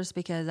 11 years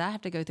because I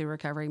have to go through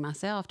recovery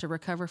myself to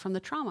recover from the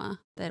trauma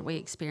that we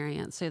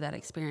experience through that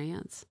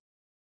experience.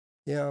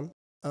 Yeah.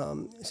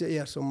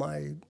 So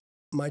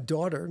my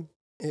daughter,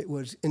 it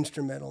was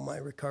instrumental in my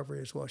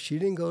recovery as well. She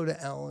didn't go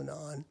to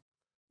Al-Anon,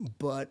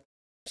 but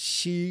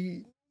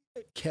she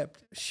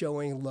kept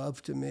showing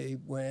love to me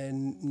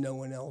when no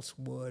one else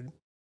would.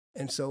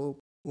 And so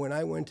when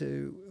I went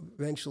to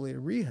eventually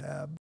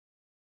rehab,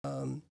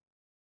 the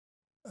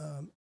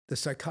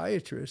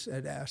psychiatrist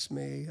had asked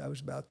me, I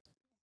was about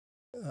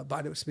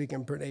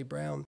speaking Brene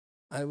Brown,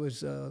 I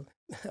was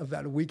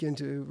about a week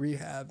into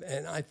rehab,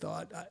 and I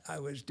thought I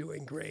was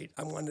doing great.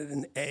 I wanted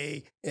an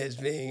A as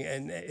being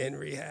in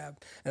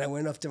rehab. And I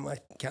went up to my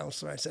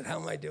counselor. I said, how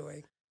am I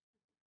doing?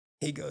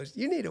 He goes,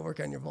 you need to work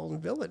on your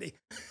vulnerability.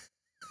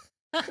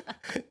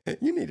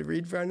 You need to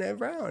read Brené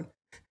Brown.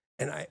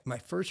 And my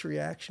first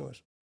reaction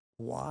was,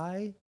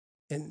 why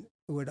and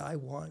would I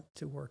want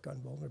to work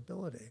on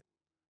vulnerability?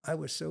 I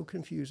was so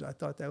confused. I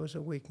thought that was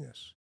a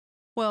weakness.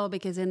 Well,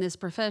 because in this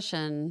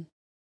profession,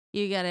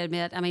 you got to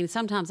admit, I mean,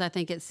 sometimes I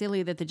think it's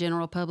silly that the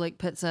general public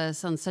puts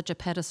us on such a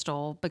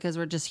pedestal because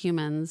we're just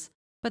humans,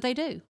 but they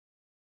do.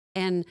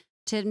 And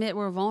to admit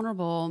we're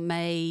vulnerable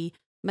may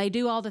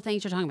do all the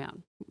things you're talking about.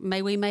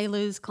 We may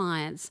lose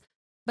clients.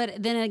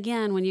 But then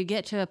again, when you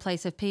get to a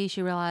place of peace,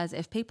 you realize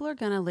if people are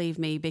going to leave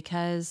me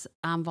because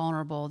I'm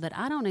vulnerable, that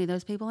I don't need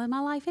those people in my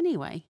life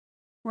anyway,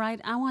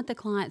 right? I want the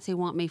clients who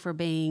want me for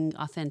being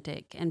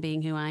authentic and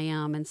being who I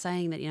am and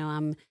saying that,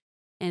 I'm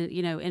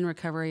in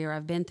recovery, or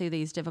I've been through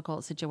these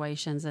difficult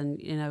situations.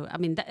 And, I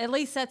mean, at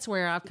least that's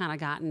where I've kind of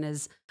gotten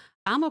is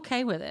I'm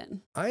okay with it.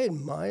 I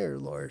admire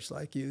lawyers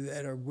like you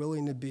that are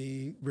willing to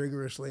be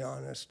rigorously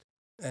honest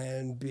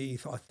and be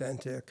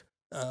authentic.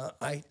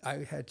 I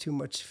had too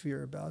much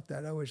fear about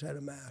that. I always had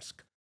a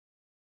mask.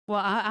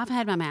 Well, I've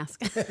had my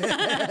mask.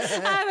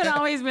 I haven't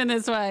always been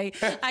this way.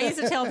 I used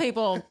to tell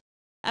people,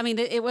 I mean,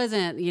 it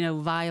wasn't,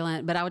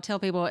 violent, but I would tell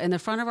people in the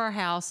front of our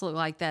house looked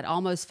like that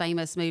Almost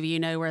Famous movie,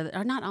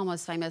 or not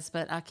Almost Famous,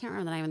 but I can't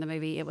remember the name of the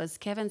movie. It was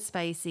Kevin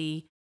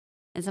Spacey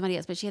and somebody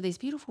else, but she had these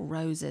beautiful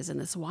roses and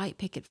this white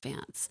picket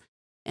fence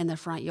in the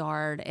front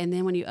yard. And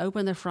then when you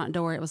open the front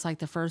door, it was like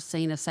the first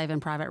scene of Saving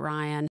Private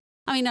Ryan.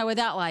 I mean, no,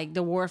 without like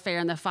the warfare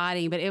and the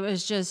fighting, but it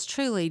was just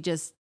truly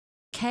just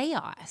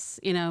chaos,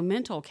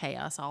 mental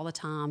chaos all the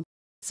time.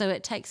 So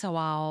it takes a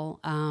while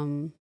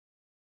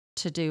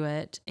to do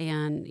it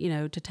and,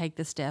 to take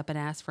the step and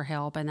ask for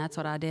help. And that's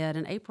what I did.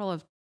 In April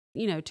of,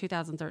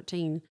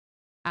 2013,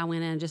 I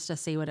went in just to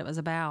see what it was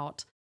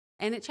about.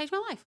 And it changed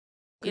my life.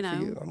 Good for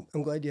you.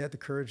 I'm glad you had the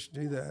courage to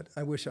do that.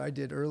 I wish I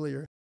did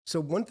earlier.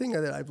 So one thing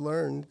that I've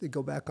learned, to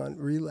go back on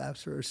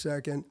relapse for a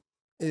second,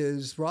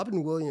 is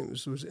Robin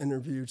Williams was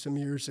interviewed some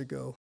years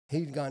ago.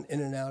 He'd gone in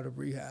and out of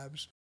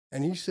rehabs.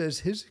 And he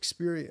says his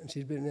experience,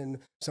 he's been in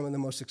some of the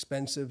most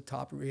expensive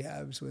top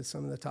rehabs with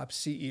some of the top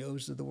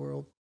CEOs of the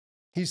world.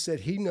 He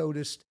said he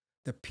noticed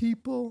the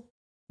people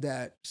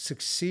that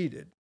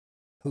succeeded,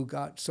 who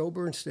got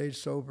sober and stayed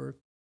sober,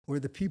 were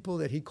the people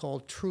that he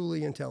called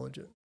truly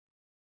intelligent,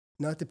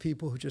 not the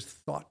people who just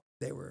thought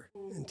they were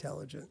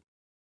intelligent.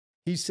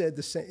 He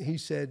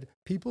said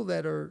people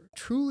that are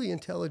truly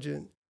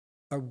intelligent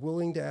are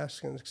willing to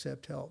ask and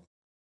accept help.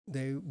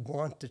 They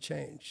want to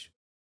change.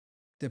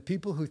 The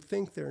people who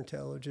think they're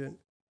intelligent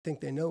think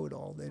they know it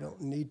all. They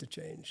don't need to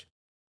change.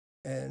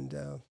 And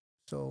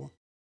so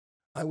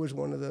I was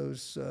one of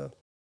those.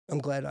 I'm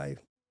glad I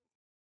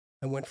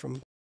went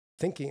from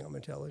thinking I'm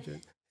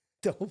intelligent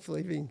to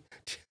hopefully being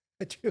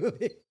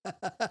truly.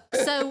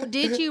 So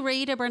did you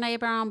read a Brené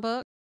Brown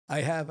book? I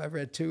have. I've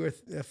read two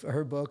of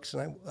her books,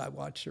 and I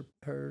watched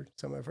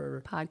some of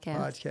her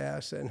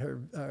podcasts and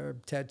her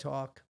TED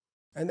Talk.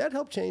 And that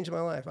helped change my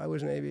life. I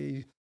was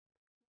maybe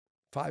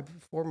 5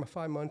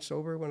 months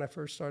sober when I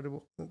first started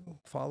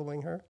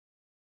following her.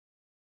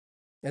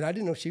 And I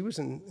didn't know she was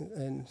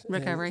in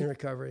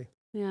recovery.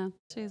 Yeah,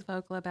 she's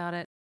vocal about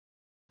it.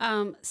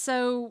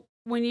 So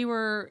when you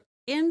were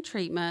in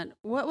treatment,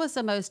 what was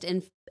the most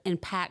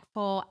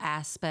impactful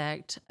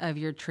aspect of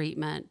your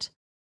treatment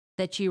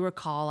that you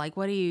recall? Like,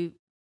 what do you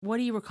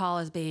recall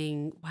as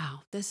being, wow,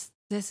 this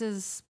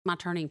is my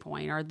turning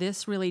point, or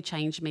this really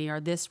changed me, or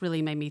this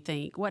really made me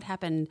think? What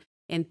happened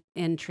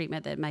in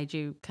treatment that made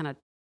you kind of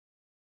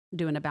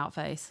do an about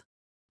face?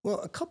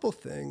 Well, a couple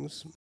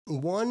things.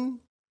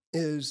 One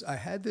is I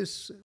had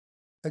this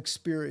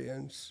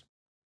experience.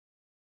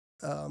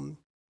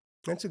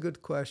 That's a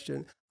good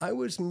question. I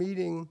was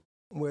meeting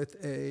with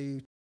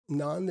a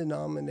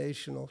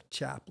non-denominational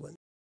chaplain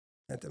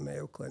at the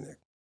Mayo Clinic.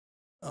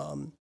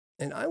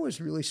 And I was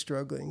really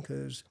struggling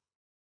because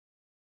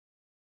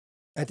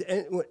at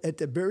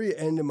the very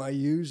end of my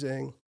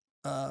using,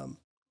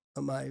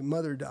 my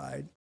mother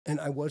died, and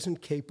I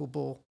wasn't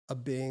capable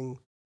of being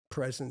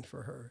present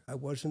for her. I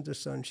wasn't the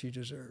son she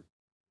deserved.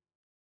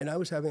 And I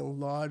was having a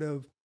lot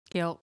of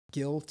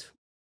guilt.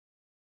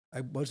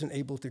 I wasn't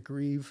able to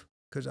grieve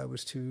because I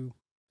was too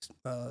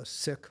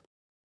sick.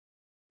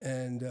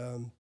 And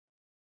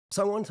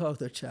so I want to talk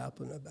to the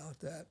chaplain about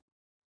that.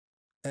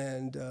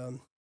 And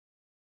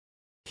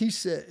he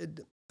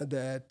said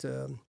that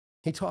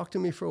he talked to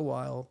me for a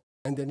while,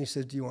 and then he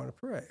said, "Do you want to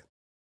pray?"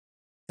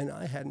 And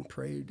I hadn't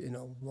prayed in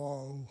a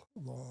long,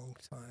 long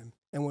time.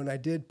 And when I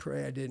did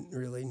pray, I didn't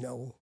really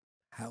know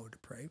how to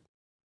pray.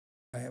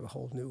 I have a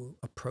whole new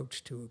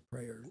approach to a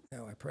prayer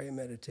now. I pray and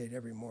meditate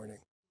every morning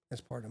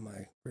as part of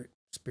my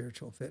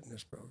spiritual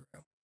fitness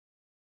program.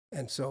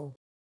 And so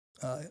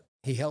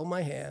he held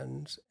my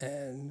hands,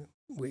 and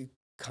we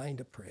kind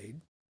of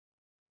prayed.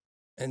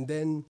 And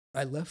then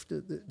I left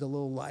the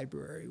little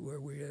library where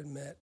we had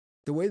met.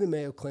 The way the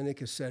Mayo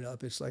Clinic is set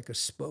up, it's like a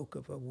spoke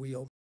of a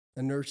wheel.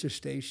 The nurse's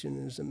station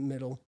is in the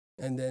middle,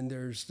 and then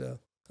there's a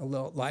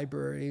little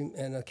library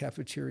and a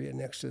cafeteria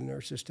next to the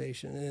nurse's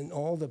station. And then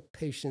all the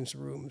patients'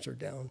 rooms are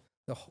down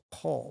the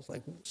halls,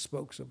 like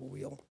spokes of a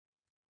wheel.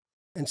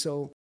 And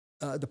so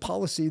The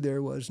policy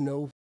there was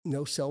no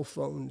cell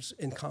phones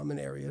in common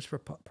areas for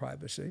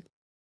privacy.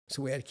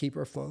 So we had to keep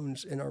our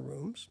phones in our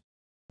rooms.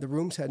 The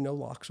rooms had no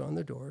locks on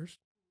the doors.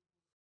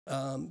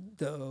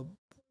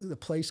 The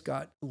place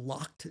got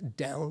locked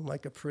down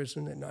like a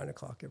prison at 9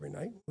 o'clock every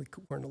night. We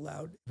weren't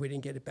allowed. If we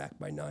didn't get it back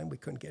by 9, we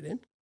couldn't get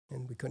in,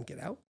 and we couldn't get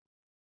out.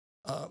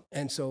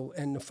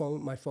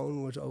 My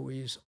phone was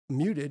always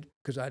muted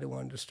because I didn't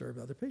want to disturb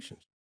other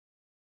patients.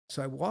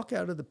 So I walk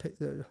out of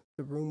the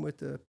room with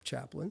the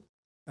chaplain.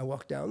 I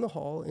walk down the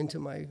hall into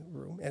my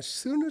room. As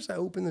soon as I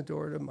open the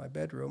door to my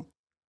bedroom,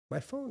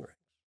 my phone rings.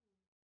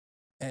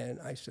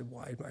 And I said,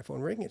 why is my phone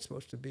ringing? It's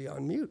supposed to be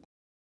on mute.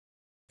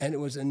 And it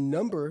was a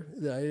number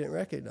that I didn't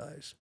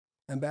recognize.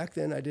 And back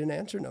then, I didn't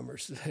answer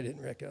numbers that I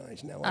didn't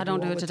recognize. Now I don't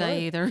do it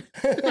today either.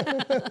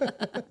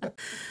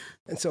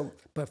 And so,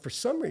 but for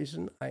some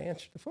reason, I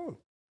answered the phone.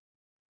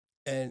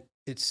 And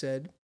it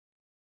said,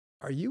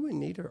 are you in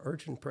need of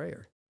urgent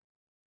prayer?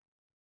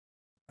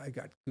 I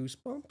got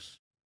goosebumps.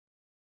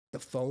 The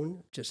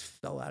phone just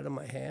fell out of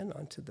my hand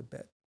onto the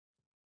bed.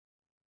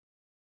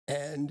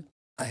 And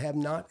I have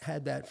not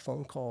had that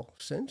phone call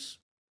since,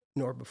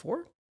 nor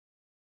before.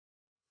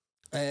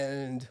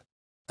 And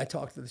I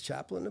talked to the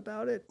chaplain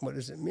about it. What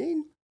does it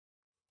mean?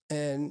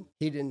 And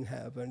he didn't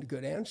have a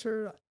good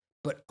answer.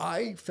 But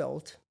I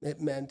felt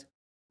it meant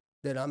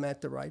that I'm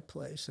at the right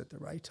place at the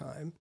right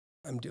time.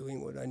 I'm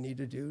doing what I need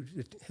to do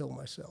to heal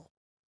myself.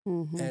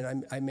 Mm-hmm.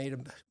 And I made a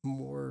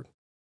more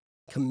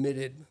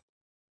committed,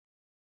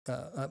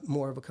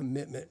 more of a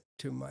commitment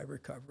to my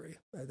recovery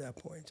at that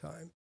point in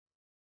time.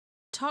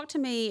 Talk to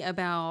me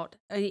about,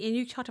 and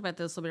you talked about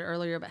this a little bit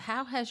earlier, but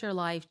how has your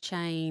life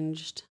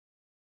changed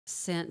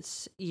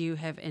since you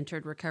have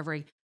entered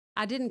recovery?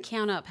 I didn't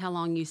count up how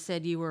long you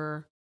said you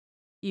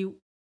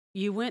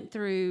went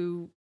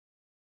through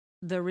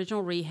the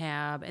original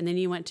rehab, and then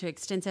you went to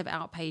extensive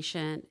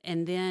outpatient,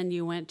 and then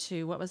you went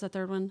to, what was the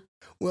third one?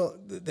 Well,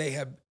 they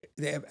have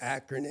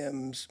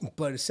acronyms,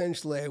 but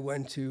essentially I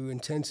went to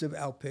intensive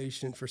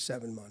outpatient for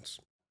 7 months.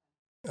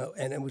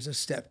 And it was a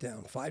step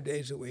down, 5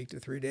 days a week to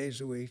 3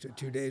 days a week to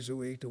 2 days a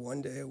week to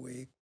 1 day a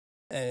week.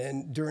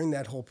 And during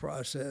that whole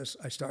process,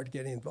 I started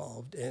getting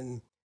involved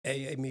in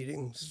AA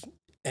meetings,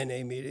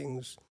 NA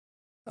meetings.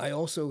 I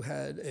also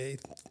had a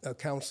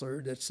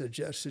counselor that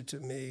suggested to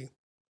me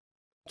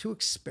to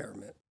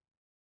experiment,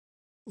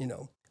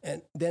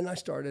 And then I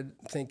started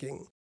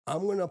thinking,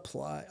 I'm going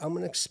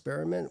to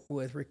experiment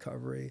with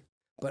recovery,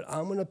 but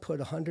I'm going to put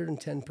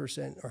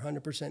 110% or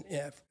 100%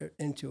 effort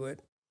into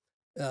it,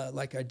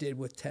 like I did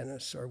with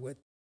tennis or with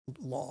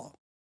law.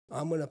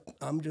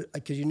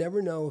 Because you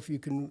never know if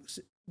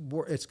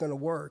it's going to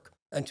work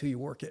until you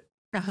work it.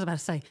 I was about to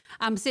say,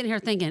 I'm sitting here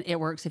thinking it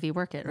works if you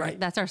work it, right?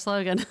 That's our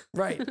slogan.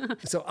 Right.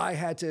 So I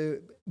had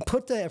to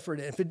put the effort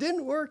in. If it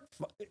didn't work,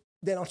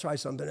 then I'll try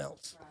something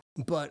else.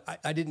 Right. But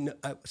I didn't,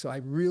 so I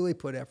really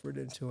put effort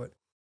into it.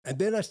 And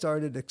then I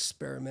started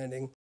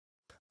experimenting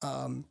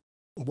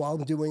while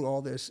doing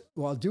all this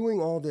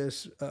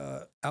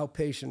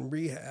outpatient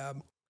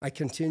rehab. I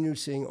continued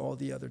seeing all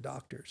the other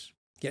doctors,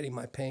 getting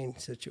my pain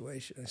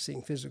situation,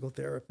 seeing physical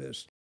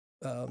therapists,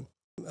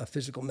 a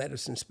physical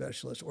medicine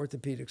specialist,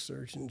 orthopedic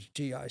surgeons,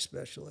 GI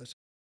specialists.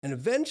 And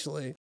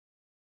eventually,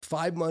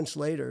 5 months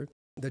later,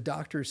 the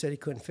doctor said he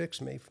couldn't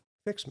fix me.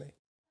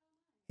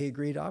 He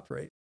agreed to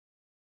operate.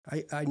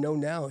 I know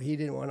now he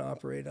didn't want to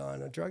operate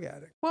on a drug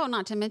addict. Well,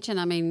 not to mention,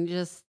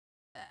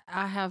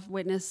 I have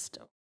witnessed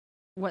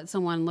what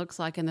someone looks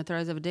like in the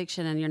throes of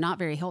addiction, and you're not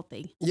very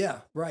healthy.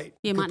 Yeah, right.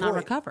 You might not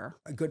recover.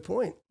 A good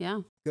point.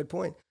 Yeah. Good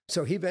point.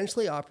 So he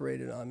eventually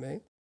operated on me,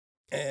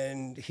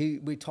 and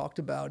we talked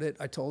about it.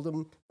 I told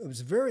him I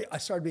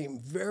started being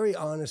very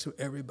honest with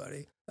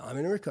everybody. I'm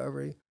in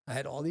recovery. I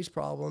had all these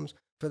problems.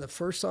 For the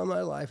first time in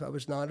my life, I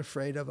was not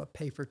afraid of a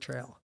paper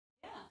trail.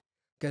 Yeah.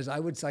 Because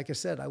like I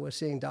said, I was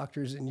seeing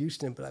doctors in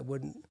Houston, but I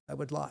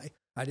would lie.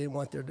 I didn't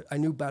want I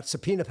knew about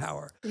subpoena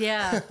power.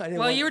 Yeah.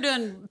 You were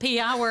doing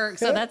PI work,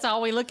 so that's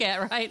all we look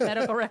at, right?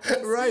 Medical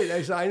records.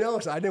 Right. I know.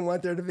 So I didn't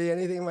want there to be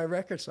anything in my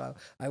record, so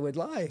I would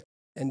lie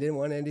and didn't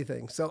want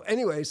anything. So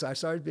anyways, I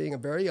started being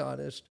very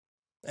honest.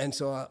 And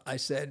so I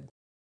said,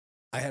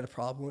 I had a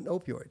problem with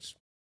opioids.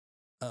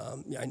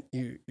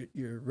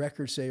 Your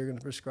records say you're going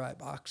to prescribe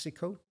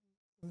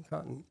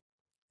Oxycontin,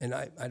 and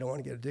I don't want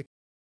to get addicted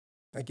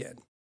again.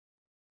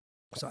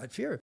 So I had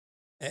fear.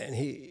 And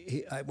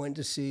I went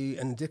to see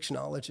an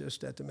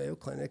addictionologist at the Mayo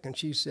Clinic, and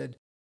she said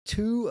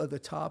 2 of the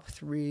top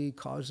 3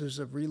 causes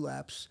of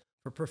relapse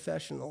for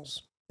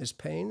professionals is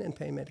pain and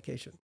pain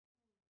medication.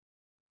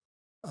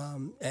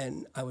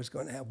 And I was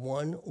going to have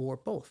one or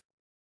both.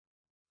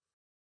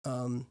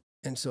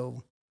 And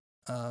so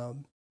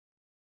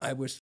I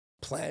was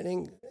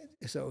planning.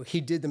 So he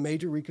did the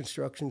major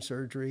reconstruction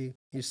surgery.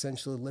 He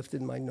essentially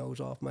lifted my nose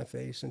off my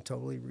face and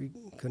totally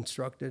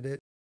reconstructed it.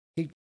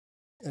 He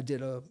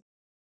did a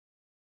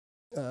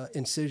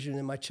incision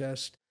in my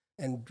chest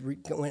and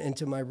went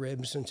into my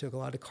ribs and took a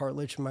lot of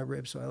cartilage from my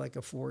ribs. So I had like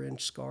a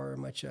 4-inch scar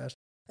on my chest.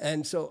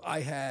 And so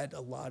I had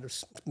a lot of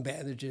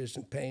bandages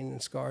and pain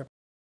and scar.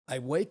 I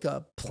wake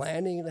up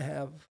planning to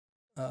have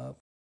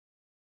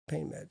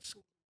pain meds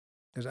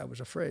because I was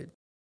afraid.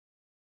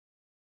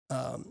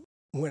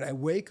 When I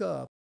wake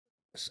up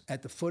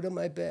at the foot of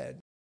my bed,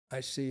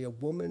 I see a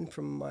woman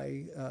from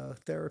my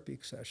therapy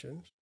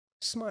sessions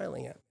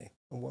smiling at me,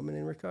 a woman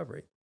in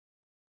recovery.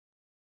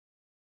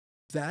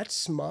 That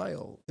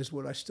smile is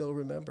what I still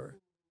remember.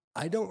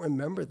 I don't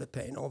remember the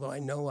pain, although I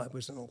know I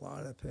was in a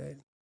lot of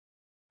pain.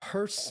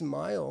 Her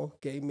smile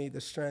gave me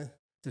the strength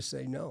to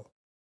say no.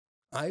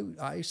 I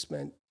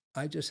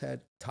just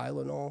had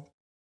Tylenol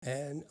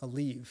and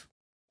Aleve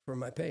for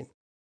my pain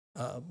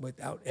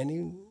without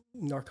any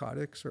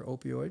narcotics or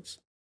opioids.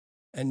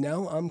 And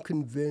now I'm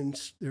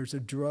convinced there's a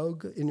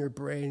drug in your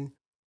brain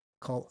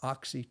called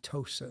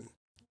oxytocin,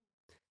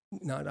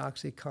 not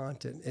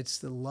OxyContin. It's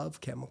the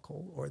love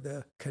chemical or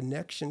the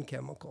connection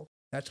chemical.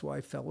 That's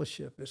why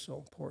fellowship is so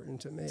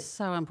important to me.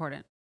 So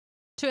important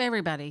to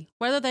everybody,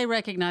 whether they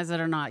recognize it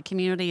or not.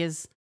 Community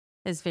is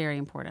very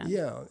important.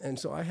 Yeah. And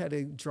so I had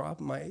to drop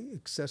my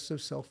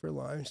excessive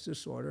self-reliance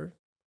disorder.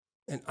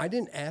 And I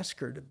didn't ask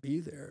her to be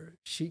there.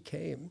 She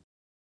came.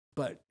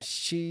 But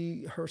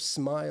her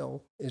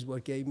smile is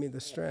what gave me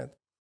the strength.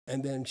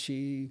 And then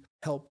she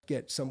helped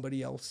get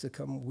somebody else to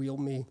come wheel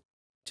me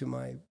to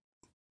my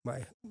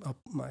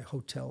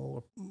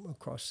hotel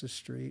across the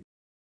street.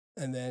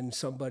 And then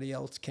somebody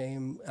else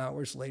came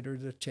hours later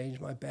to change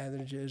my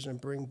bandages and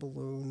bring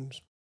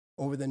balloons.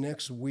 Over the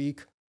next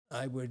week,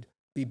 I would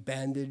be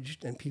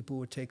bandaged and people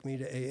would take me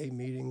to AA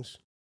meetings.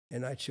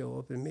 And I'd show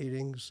up in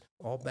meetings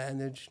all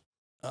bandaged.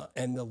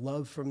 And the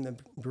love from the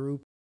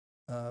group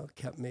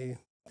kept me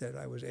that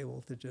I was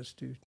able to just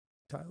do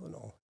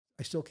Tylenol.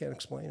 I still can't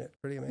explain it.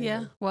 Pretty amazing.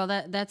 Yeah. Well,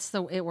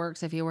 it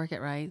works if you work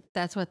it right.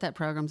 That's what that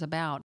program's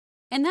about.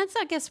 And that's,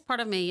 I guess, part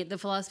of me, the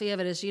philosophy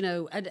of it is,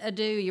 you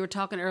were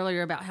talking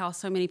earlier about how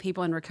so many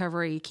people in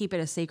recovery keep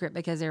it a secret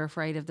because they're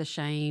afraid of the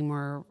shame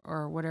or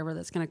whatever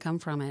that's going to come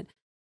from it.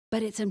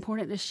 But it's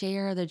important to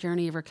share the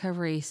journey of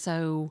recovery.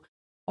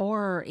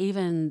 Or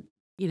even,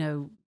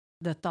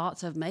 the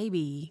thoughts of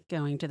maybe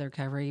going to the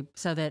recovery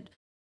so that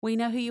we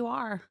know who you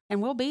are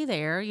and we'll be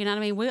there. You know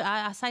what I mean?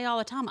 I say all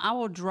the time, I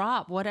will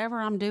drop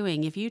whatever I'm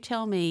doing. If you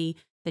tell me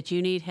that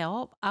you need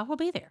help, I will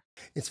be there.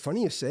 It's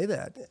funny you say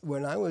that.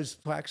 When I was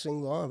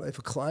practicing law, if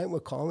a client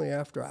would call me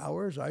after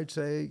hours, I'd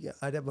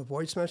have a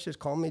voice message,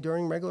 call me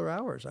during regular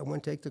hours. I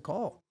wouldn't take the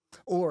call.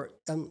 Or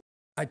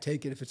I'd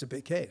take it if it's a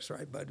big case,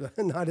 right? But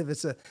not if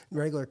it's a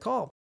regular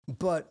call.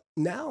 But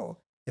now,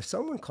 if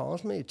someone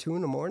calls me at 2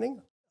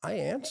 a.m, I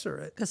answer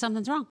it. Because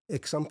something's wrong.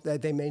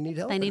 That they may need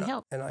help. They need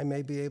help. And I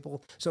may be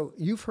able. So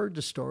you've heard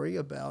the story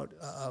about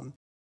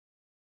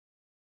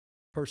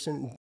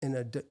person in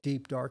a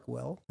deep, dark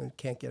well and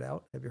can't get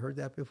out. Have you heard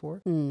that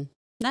before?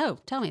 No,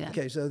 tell me that.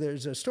 Okay, so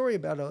there's a story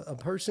about a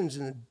person's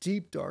in a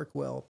deep, dark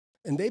well,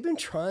 and they've been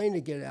trying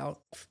to get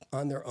out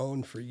on their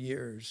own for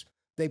years.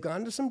 They've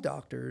gone to some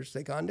doctors.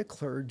 They've gone to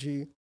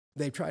clergy.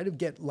 They try to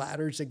get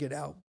ladders to get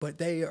out, but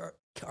they are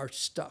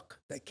stuck.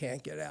 They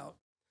can't get out.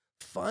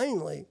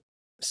 Finally,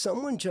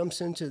 someone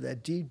jumps into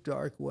that deep,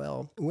 dark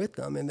well with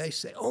them, and they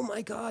say, oh,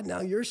 my God,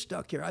 now you're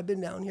stuck here. I've been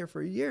down here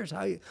for years.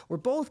 We're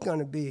both going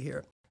to be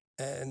here.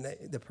 And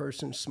the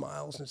person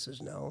smiles and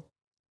says, no,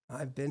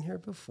 I've been here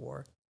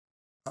before.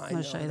 I'm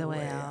going to show you the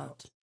way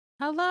out.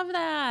 I love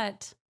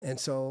that. And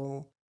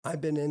so I've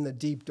been in the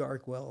deep,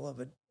 dark well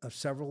of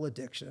several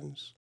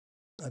addictions,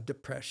 of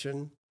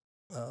depression.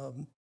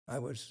 I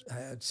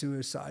had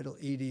suicidal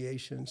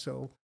ideation.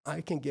 So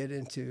I can get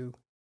into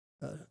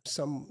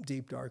some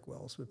deep, dark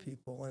wells with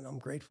people, and I'm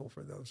grateful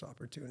for those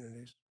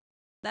opportunities.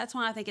 That's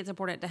why I think it's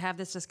important to have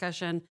this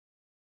discussion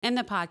in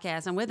the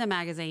podcast and with the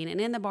magazine and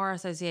in the Bar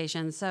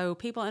Association so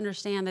people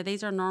understand that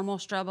these are normal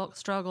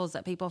struggles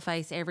that people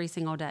face every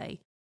single day,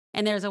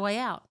 and there's a way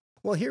out.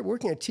 Well, here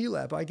working at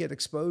TLAP, I get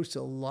exposed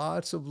to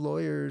lots of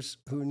lawyers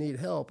who need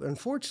help.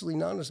 Unfortunately,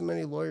 not as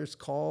many lawyers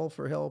call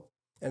for help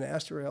and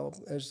ask for help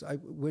as I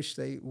wish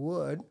they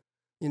would.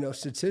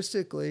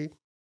 Statistically,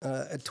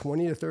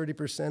 20 to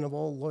 30% of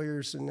all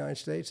lawyers in the United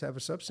States have a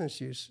substance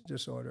use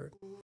disorder.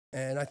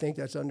 And I think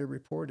that's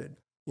underreported.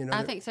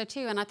 I think so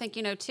too. And I think,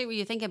 too, when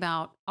you think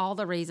about all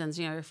the reasons,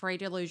 you're afraid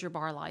to lose your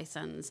bar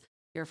license.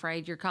 You're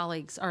afraid your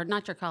colleagues, or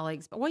not your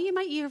colleagues, but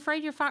you're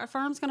afraid your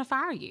firm's going to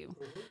fire you,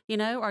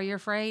 or you're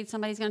afraid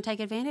somebody's going to take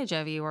advantage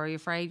of you, or you're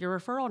afraid your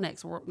referral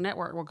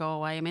network will go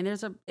away. I mean,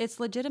 it's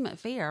legitimate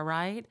fear,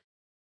 right?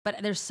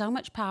 But there's so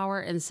much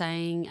power in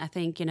saying, I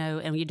think,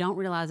 and you don't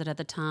realize it at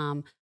the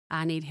time,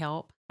 I need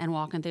help, and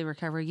walking through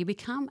recovery, you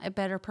become a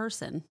better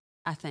person,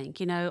 I think.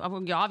 You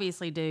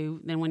obviously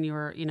do than when you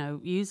were,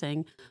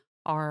 using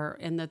or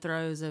in the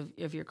throes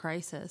of your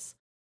crisis.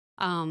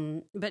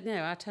 But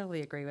no, I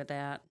totally agree with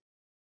that.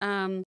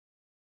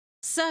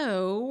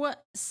 So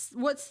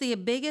what's the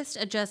biggest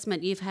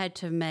adjustment you've had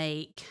to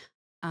make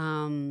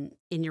in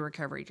your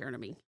recovery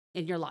journey,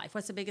 in your life?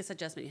 What's the biggest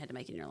adjustment you had to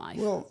make in your life?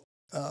 Well,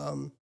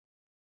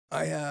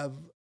 I have,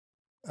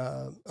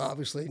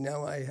 obviously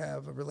now I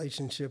have a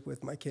relationship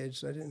with my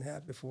kids I didn't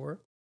have before.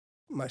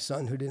 My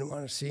son who didn't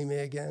want to see me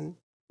again.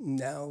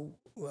 Now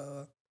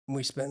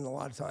we spend a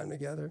lot of time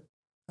together.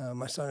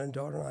 My son and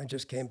daughter and I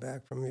just came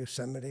back from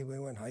Yosemite. We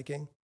went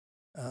hiking.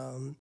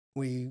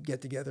 We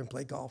get together and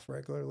play golf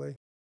regularly.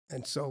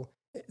 And so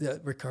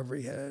the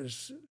recovery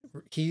has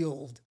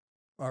healed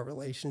our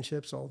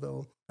relationships,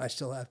 although I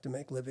still have to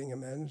make living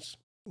amends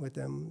with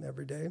them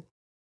every day.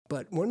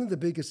 But one of the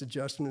biggest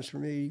adjustments for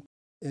me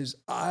is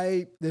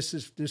this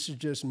is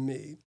just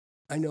me.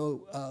 I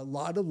know a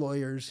lot of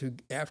lawyers who,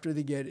 after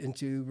they get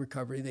into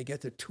recovery, they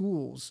get the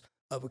tools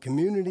of a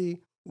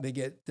community, they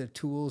get the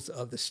tools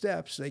of the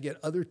steps, they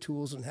get other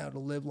tools on how to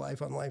live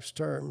life on life's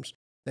terms.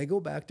 They go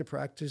back to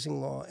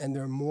practicing law and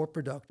they're more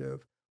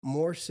productive,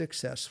 more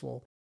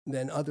successful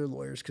than other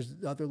lawyers, because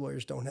other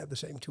lawyers don't have the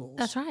same tools.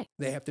 That's right.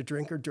 They have to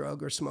drink or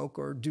drug or smoke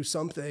or do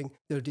something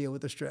to deal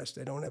with the stress.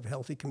 They don't have a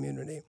healthy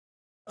community.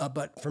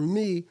 But for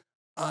me,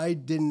 I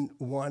didn't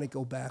want to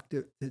go back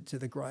to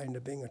the grind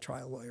of being a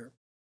trial lawyer.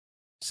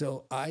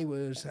 So I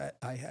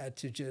had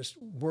to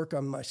just work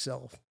on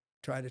myself,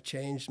 try to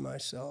change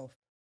myself.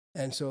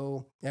 And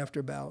so after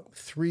about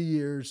 3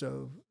 years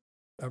of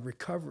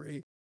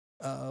recovery,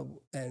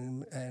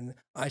 and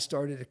I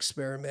started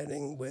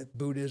experimenting with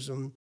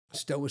Buddhism,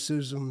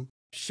 Stoicism,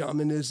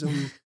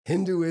 shamanism,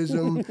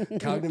 Hinduism,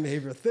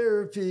 cognitive behavioral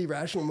therapy,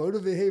 rational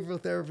motive behavioral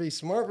therapy,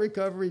 smart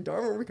recovery,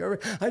 Dharma recovery.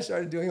 I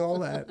started doing all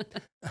that.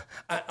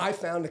 I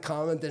found the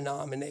common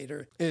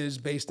denominator is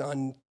based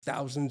on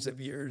thousands of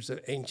years of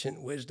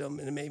ancient wisdom,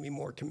 and it made me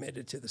more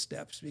committed to the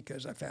steps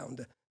because I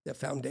found the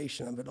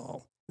foundation of it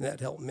all, and that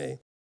helped me.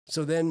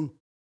 So then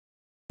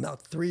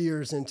about 3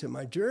 years into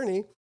my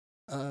journey,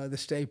 the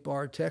State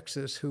Bar of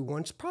Texas, who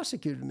once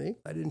prosecuted me,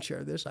 I didn't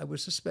share this, I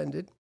was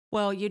suspended.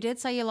 Well, you did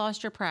say you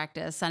lost your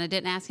practice, and I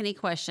didn't ask any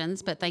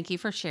questions, but thank you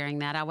for sharing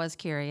that. I was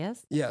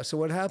curious. Yeah, so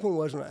what happened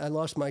was I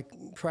lost my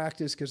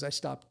practice because I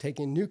stopped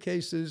taking new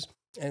cases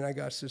and I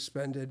got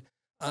suspended.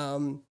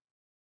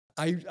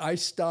 I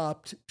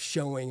stopped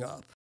showing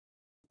up.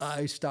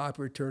 I stopped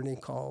returning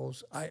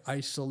calls. I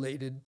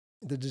isolated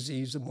the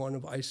disease of one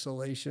of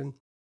isolation.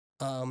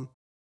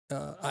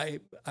 I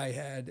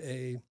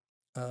had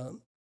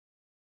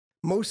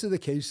most of the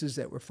cases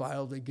that were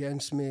filed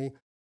against me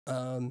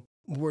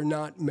were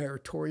not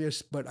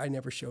meritorious, but I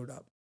never showed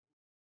up.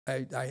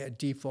 I had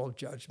default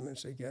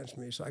judgments against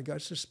me, so I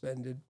got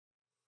suspended.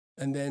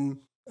 And then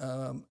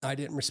I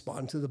didn't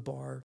respond to the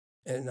bar.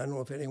 And I don't know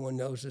if anyone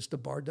knows this, the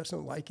bar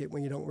doesn't like it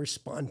when you don't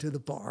respond to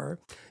the bar.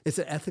 It's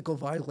an ethical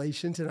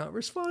violation to not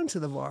respond to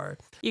the bar.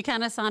 You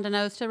kind of signed an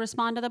oath to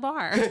respond to the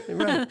bar.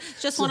 Right.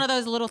 It's just one of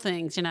those little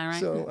things,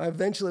 right? So I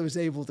eventually was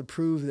able to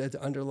prove that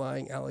the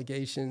underlying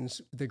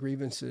allegations, the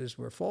grievances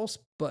were false,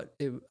 but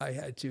I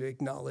had to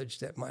acknowledge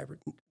that my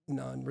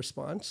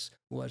non-response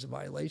was a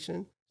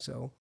violation.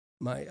 So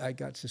I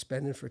got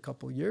suspended for a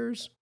couple of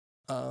years.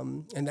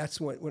 And that's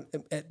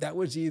that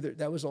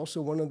was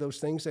also one of those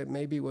things that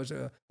maybe was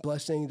a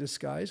blessing in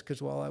disguise,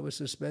 because while I was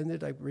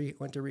suspended, I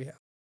went to rehab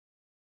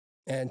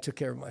and took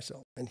care of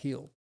myself and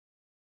healed.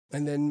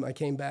 And then I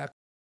came back,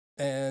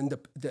 and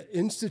the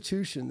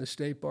institution, the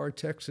State Bar of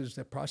Texas,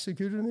 that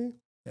prosecuted me,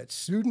 that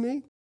sued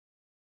me,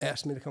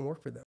 asked me to come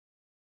work for them,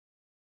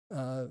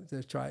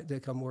 to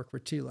come work for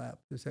TLAP,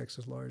 the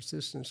Texas Law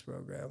Assistance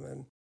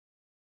Program.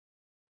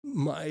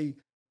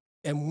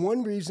 And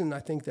one reason I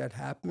think that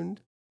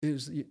happened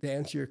is, to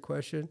answer your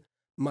question,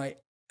 my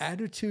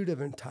attitude of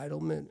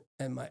entitlement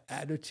and my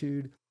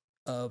attitude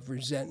of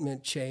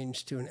resentment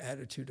changed to an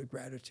attitude of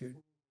gratitude.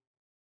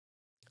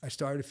 I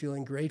started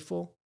feeling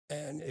grateful,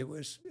 and it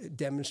was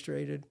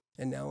demonstrated,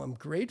 and now I'm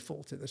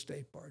grateful to the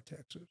State Bar of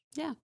Texas.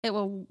 Yeah,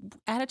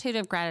 attitude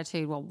of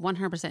gratitude will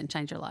 100%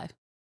 change your life.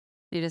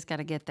 You just got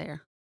to get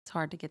there. It's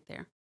hard to get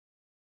there.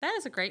 That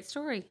is a great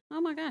story. Oh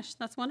my gosh,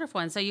 that's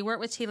wonderful. And so you work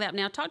with TLAP.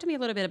 Now talk to me a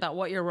little bit about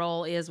what your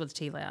role is with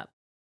TLAP.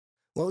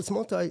 Well, it's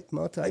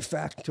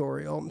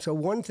multifactorial. So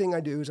one thing I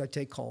do is I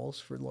take calls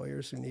for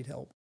lawyers who need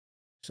help.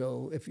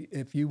 So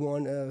if you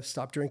want to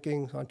stop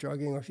drinking, stop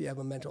drugging, or if you have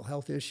a mental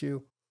health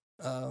issue,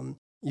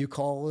 you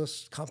call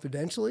us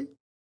confidentially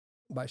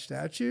by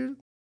statute,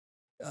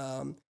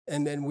 and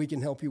then we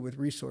can help you with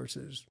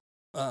resources.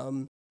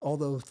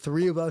 Although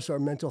 3 of us are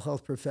mental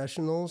health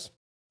professionals,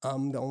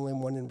 I'm the only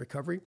one in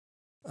recovery.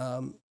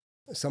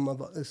 Some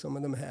of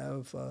them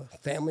have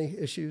family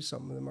issues.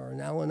 Some of them are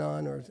in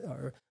Al-Anon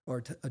or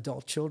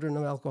adult children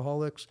of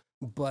alcoholics.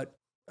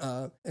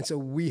 And so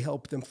we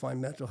help them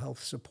find mental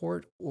health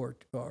support or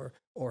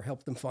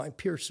help them find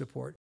peer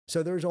support.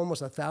 So there's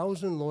almost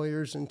 1,000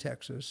 lawyers in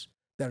Texas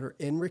that are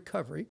in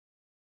recovery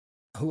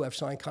who have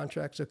signed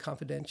contracts of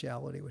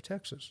confidentiality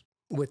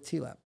with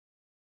TLAP.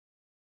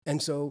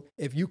 And so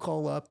if you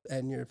call up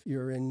and if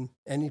you're in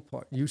any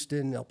part,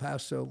 Houston, El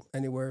Paso,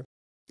 anywhere,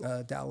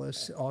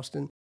 Dallas,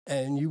 Austin,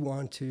 and you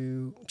want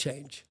to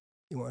change,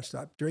 you want to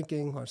stop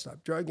drinking, you want to stop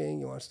drugging,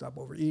 you want to stop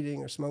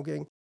overeating or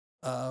smoking,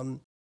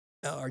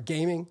 or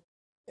gaming,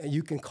 and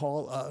you can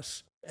call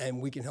us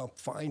and we can help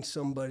find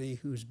somebody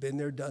who's been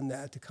there, done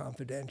that, to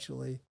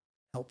confidentially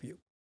help you,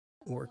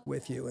 work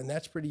with you. And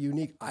that's pretty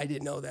unique. I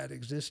didn't know that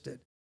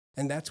existed.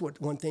 And that's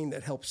one thing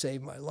that helped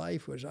save my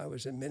life was I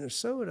was in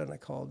Minnesota and I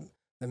called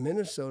the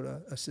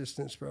Minnesota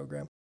Assistance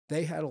Program.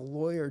 they had a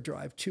lawyer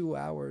drive 2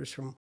 hours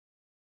from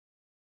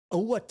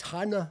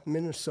Owatonna,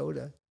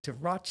 Minnesota to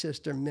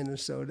Rochester,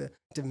 Minnesota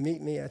to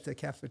meet me at the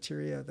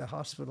cafeteria at the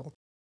hospital.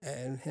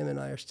 And him and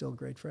I are still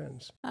great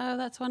friends. Oh,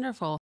 that's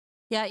wonderful.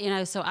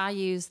 Yeah, so I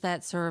use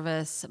that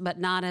service, but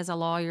not as a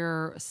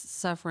lawyer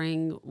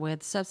suffering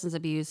with substance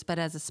abuse, but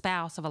as a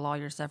spouse of a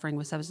lawyer suffering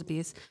with substance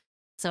abuse.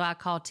 So I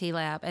called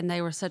TLAP, and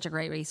they were such a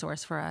great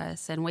resource for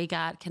us. And we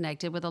got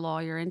connected with a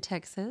lawyer in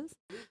Texas.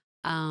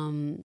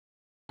 I'm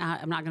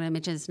not going to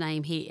mention his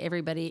name.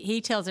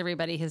 He tells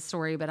everybody his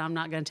story, but I'm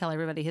not going to tell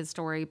everybody his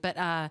story. But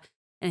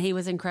and he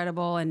was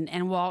incredible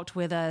and walked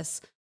with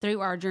us through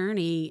our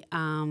journey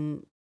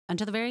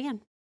until the very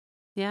end.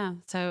 Yeah.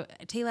 So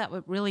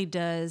TLAP really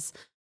does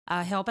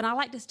help. And I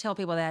like to tell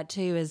people that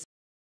too, is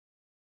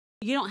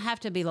you don't have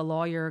to be the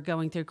lawyer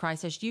going through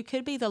crisis. You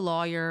could be the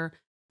lawyer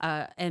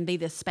and be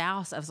the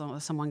spouse of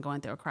someone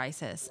going through a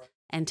crisis.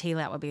 And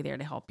TLAP would be there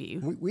to help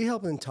you. We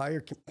help an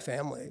entire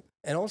family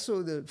and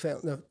also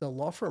the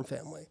law firm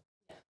family.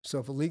 So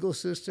if a legal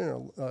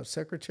assistant or a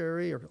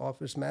secretary or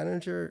office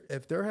manager,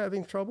 if they're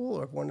having trouble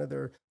or if one of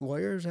their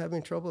lawyers is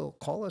having trouble,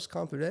 call us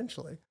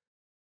confidentially.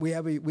 We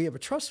have a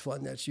trust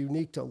fund that's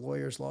unique to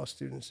lawyers, law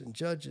students, and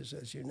judges,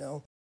 as you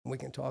know. We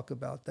can talk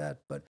about that.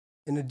 But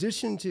in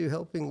addition to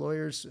helping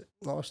lawyers,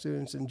 law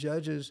students, and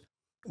judges,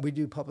 we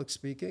do public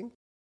speaking.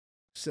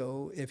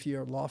 So if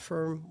your law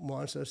firm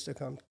wants us to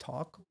come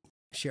talk,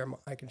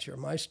 I can share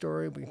my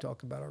story. We can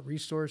talk about our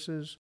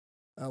resources.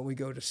 We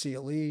go to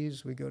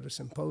CLEs. We go to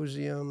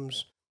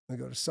symposiums. We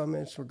go to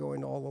summits. We're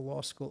going to all the law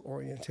school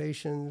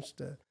orientations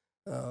to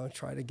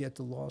try to get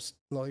the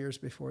lawyers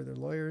before they're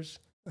lawyers.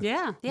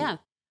 Yeah.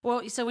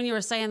 Well, so when you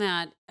were saying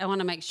that, I want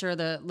to make sure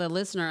the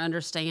listener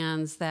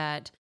understands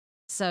that.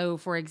 So,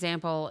 for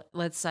example,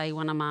 let's say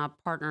one of my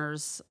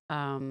partners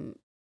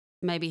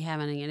may be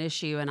having an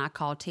issue, and I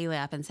called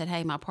TLAP and said,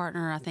 hey, my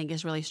partner, I think,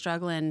 is really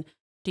struggling.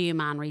 Do you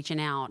mind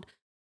reaching out?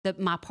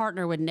 My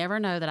partner would never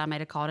know that I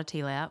made a call to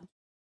TLAP.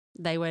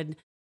 They would,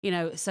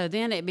 so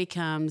then it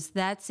becomes,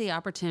 that's the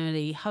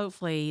opportunity,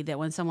 hopefully, that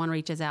when someone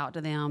reaches out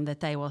to them,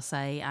 that they will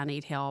say, I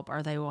need help,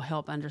 or they will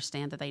help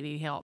understand that they need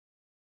help.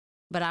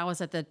 But I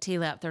was at the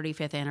TLAP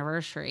 35th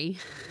anniversary,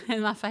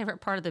 and my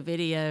favorite part of the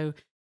video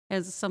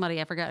is somebody,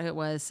 I forgot who it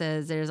was,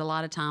 says there's a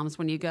lot of times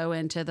when you go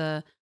into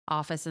the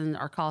office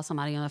or call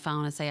somebody on the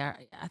phone and say,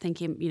 I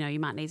think you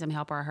might need some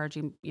help, or I heard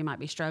you might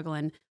be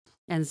struggling,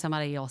 and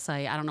somebody will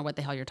say, I don't know what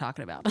the hell you're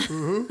talking about.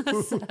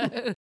 Mm-hmm.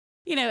 So,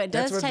 it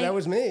does take. That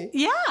was me.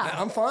 Yeah,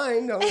 I'm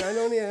fine. I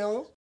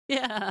don't.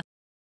 Yeah.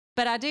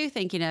 But I do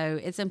think,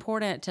 it's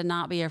important to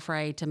not be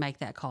afraid to make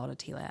that call to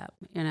TLAP,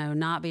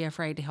 not be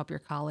afraid to help your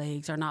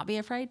colleagues or not be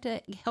afraid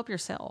to help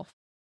yourself.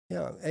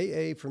 Yeah.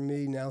 AA for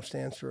me now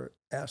stands for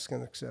ask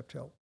and accept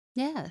help.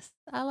 Yes.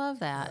 I love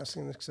that. Ask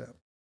and accept.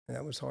 And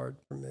that was hard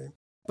for me.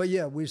 But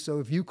yeah, so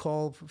if you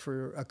call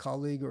for a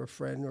colleague or a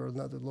friend or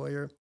another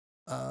lawyer,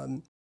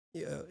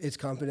 it's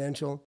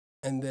confidential.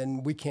 And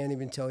then we can't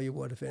even tell you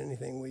what, if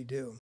anything, we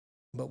do.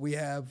 But we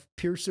have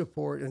peer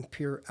support and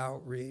peer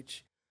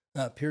outreach.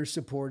 Peer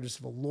support is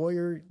if a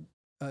lawyer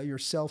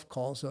yourself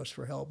calls us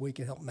for help, we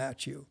can help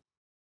match you.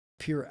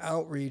 Peer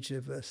outreach,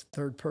 if a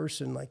third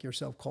person like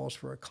yourself calls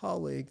for a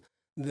colleague,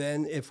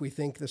 then if we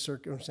think the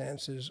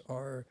circumstances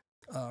are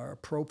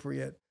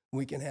appropriate,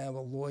 we can have a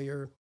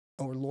lawyer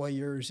or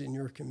lawyers in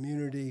your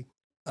community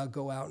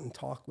go out and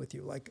talk with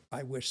you like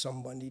I wish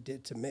somebody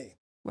did to me.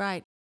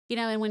 Right.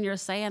 And when you're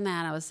saying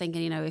that, I was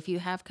thinking, if you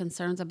have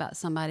concerns about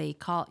somebody,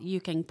 you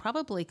can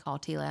probably call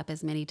TLAP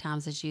as many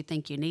times as you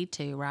think you need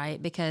to,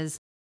 right? Because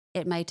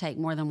it may take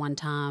more than one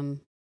time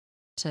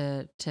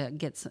to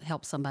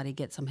help somebody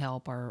get some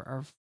help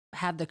or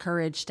have the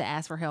courage to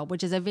ask for help,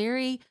 which is a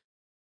very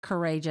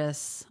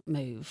courageous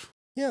move.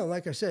 Yeah,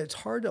 like I said, it's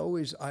hard to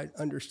always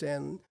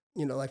understand,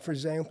 like for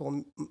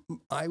example,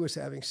 I was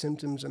having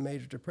symptoms of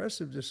major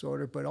depressive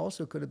disorder, but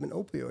also could have been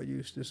opioid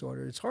use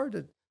disorder. It's hard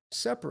to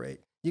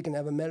separate. You can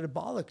have a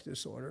metabolic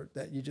disorder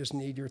that you just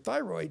need your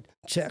thyroid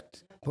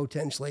checked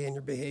potentially and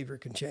your behavior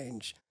can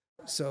change.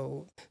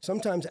 So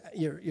sometimes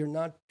you're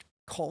not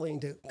calling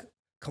to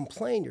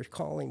complain, you're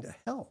calling to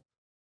help.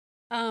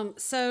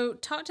 So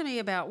talk to me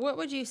about what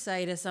would you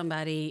say to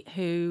somebody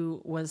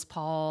who was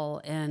Paul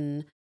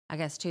in, I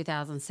guess,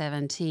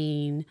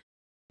 2017,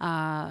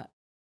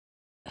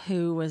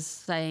 who was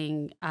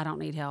saying, I don't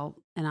need help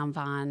and I'm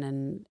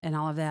fine and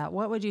all of that.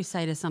 What would you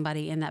say to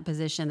somebody in that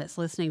position that's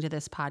listening to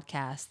this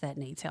podcast that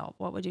needs help?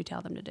 What would you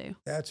tell them to do?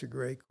 That's a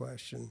great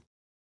question.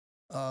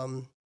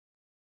 Well,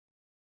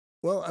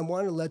 I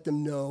want to let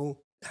them know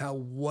how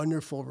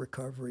wonderful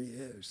recovery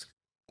is,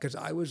 because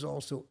I was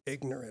also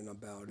ignorant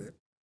about it.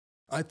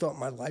 I thought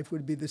my life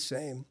would be the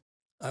same.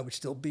 I would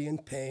still be in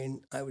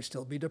pain. I would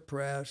still be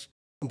depressed,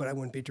 but I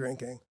wouldn't be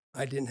drinking.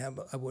 I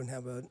wouldn't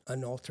have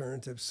an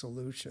alternative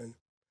solution.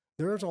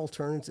 There's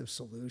alternative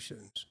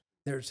solutions.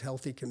 There's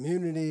healthy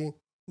community.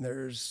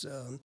 There's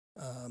a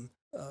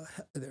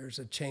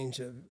change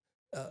of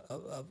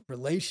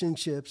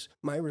relationships.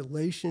 My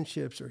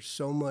relationships are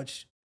so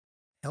much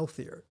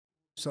healthier,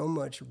 so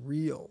much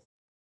real.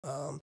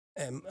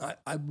 And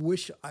I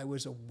wish I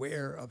was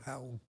aware of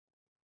how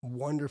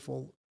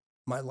wonderful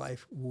my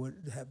life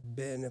would have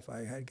been if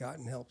I had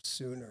gotten help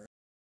sooner.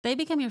 They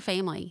become your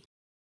family.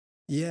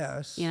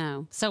 Yes. You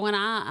know, so when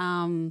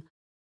I,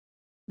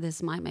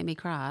 this might make me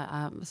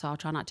cry, so I'll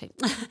try not to.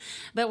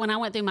 But when I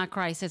went through my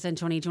crisis in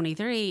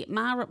 2023,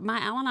 my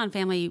Al-Anon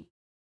family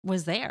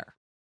was there,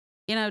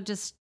 you know,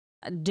 just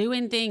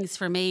doing things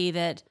for me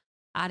that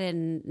I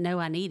didn't know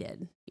I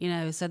needed, you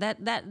know, so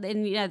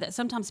and you know, that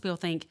sometimes people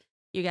think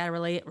you got to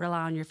rely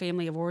on your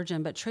family of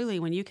origin, but truly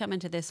when you come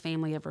into this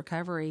family of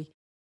recovery,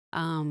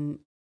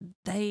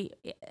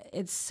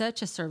 it's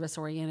such a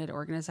service-oriented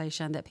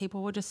organization that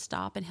people will just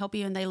stop and help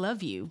you, and they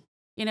love you,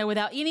 you know,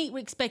 without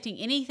expecting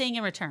anything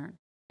in return.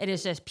 It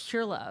is just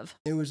pure love.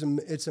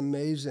 It's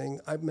amazing.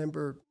 I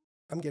remember,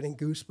 I'm getting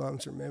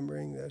goosebumps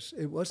remembering this.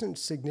 It wasn't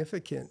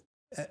significant,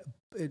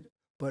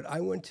 but I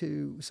went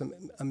to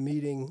a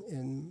meeting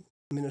in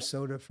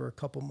Minnesota for a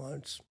couple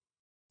months,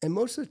 and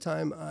most of the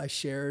time I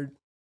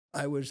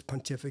was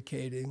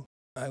pontificating.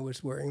 I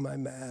was wearing my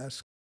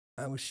mask.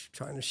 I was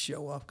trying to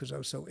show off because I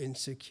was so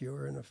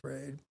insecure and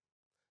afraid.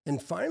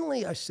 And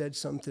finally, I said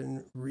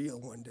something real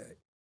one day.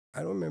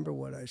 I don't remember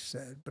what I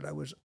said, but I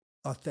was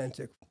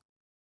authentic.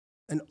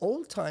 An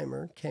old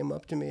timer came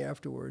up to me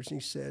afterwards and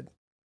he said,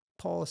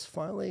 "Paul, it's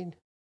finally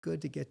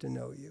good to get to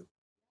know you."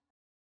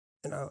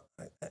 And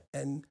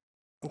I'm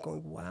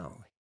going,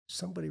 wow,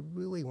 somebody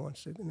really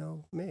wants to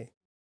know me.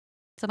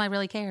 Somebody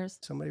really cares.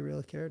 Somebody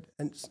really cared.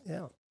 And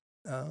yeah.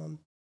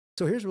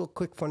 So here's a real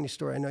quick funny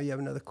story. I know you have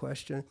another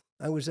question.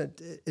 I was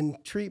in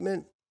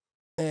treatment,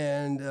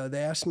 and they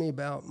asked me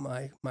about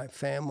my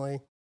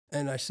family,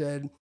 and I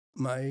said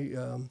my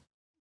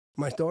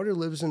daughter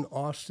lives in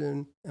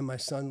Austin, and my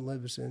son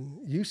lives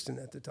in Houston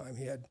at the time.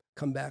 He had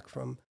come back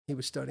he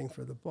was studying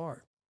for the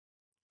bar,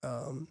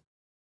 and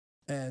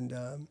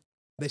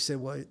they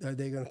said, "Well, are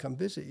they going to come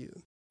visit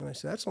you?" And I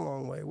said, "That's a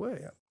long way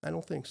away. I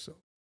don't think so."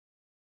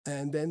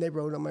 And then they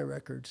wrote on my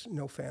records,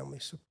 "No family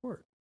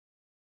support."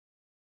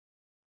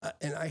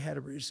 And I had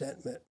a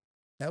resentment.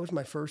 That was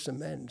my first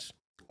amends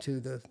to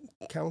the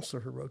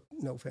counselor who wrote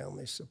 "No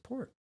family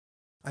support."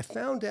 I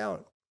found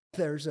out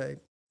there's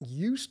a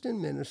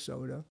Houston,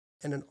 Minnesota,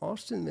 and an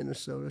Austin,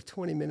 Minnesota,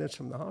 20 minutes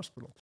from the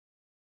hospital.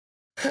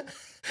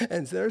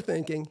 And they're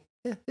thinking,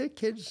 yeah, their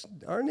kids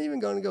aren't even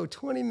going to go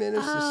 20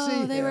 minutes to see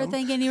him. Oh, they were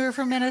thinking you were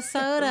from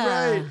Minnesota.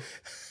 Right.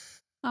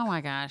 Oh,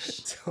 my gosh.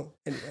 So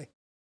anyway.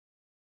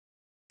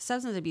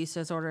 Substance abuse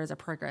disorder is a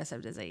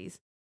progressive disease.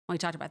 We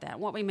talked about that.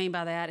 What we mean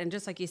by that, and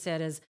just like you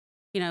said, is,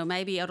 you know,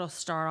 maybe it'll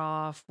start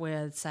off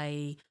with,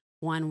 say,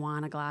 one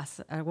glass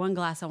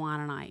of wine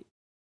a night.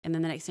 And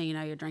then the next thing you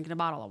know, you're drinking a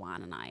bottle of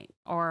wine a night.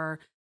 Or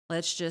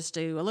let's just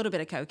do a little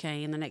bit of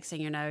cocaine. And the next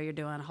thing you know, you're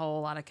doing a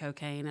whole lot of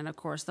cocaine. And of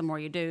course, the more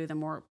you do, the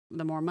more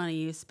money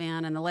you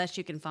spend and the less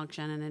you can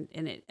function.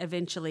 And it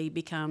eventually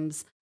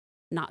becomes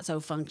not so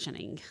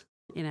functioning.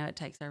 You know, it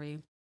takes over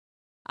you.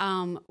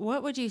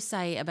 What would you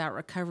say about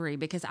recovery?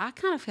 Because I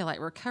kind of feel like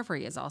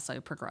recovery is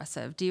also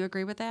progressive. Do you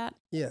agree with that?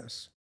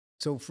 Yes.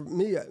 So for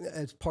me,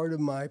 as part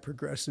of my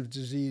progressive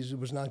disease, it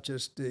was not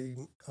just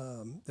the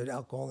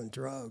alcohol and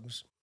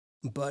drugs,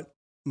 but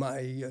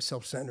my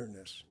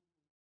self-centeredness.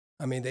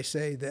 I mean, they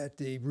say that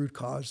the root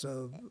cause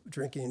of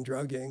drinking and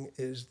drugging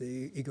is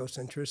the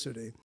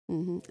egocentricity.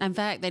 Mm-hmm. In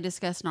fact, they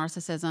discuss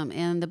narcissism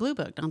in the Blue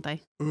Book, don't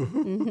they?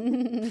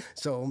 Mm-hmm.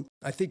 So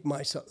I think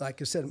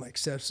like I said, my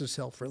excessive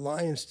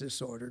self-reliance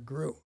disorder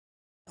grew.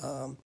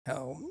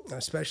 How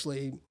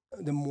especially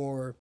the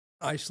more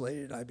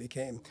isolated I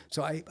became.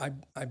 So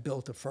I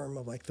built a firm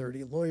of like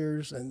 30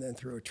 lawyers, and then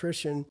through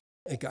attrition,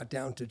 it got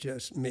down to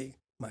just me.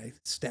 My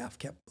staff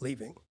kept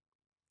leaving,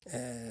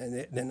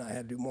 and then I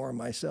had to do more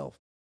myself,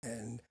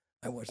 and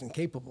I wasn't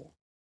capable.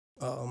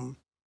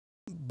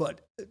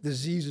 But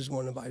disease is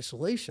one of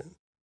isolation,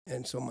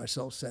 and so my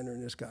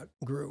self-centeredness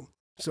grew.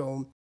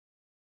 So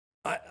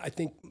I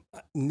think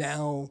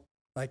now,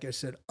 like I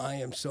said, I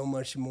am so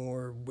much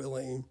more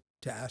willing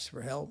to ask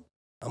for help.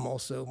 I'm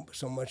also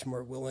so much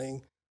more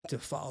willing to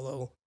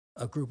follow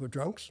a group of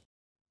drunks.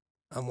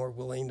 I'm more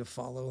willing to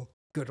follow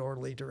good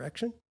orderly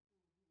direction,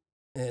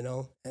 you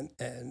know,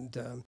 and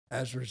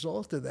as a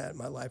result of that,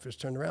 my life has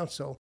turned around.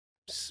 So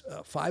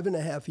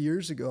 5.5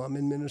 years ago, I'm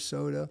in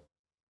Minnesota.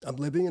 I'm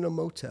living in a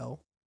motel.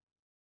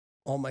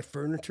 All my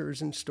furniture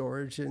is in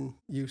storage in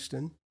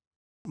Houston.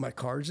 My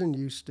car's in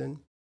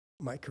Houston.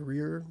 My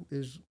career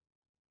is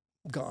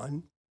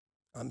gone.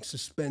 I'm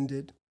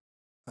suspended.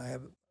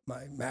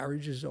 My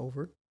marriage is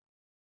over.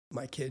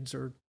 My kids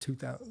are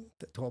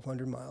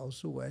 1,200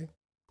 miles away.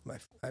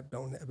 I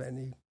don't have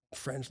any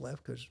friends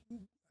left because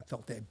I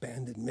felt they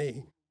abandoned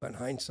me. But in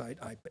hindsight,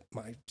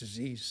 my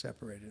disease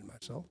separated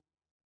myself.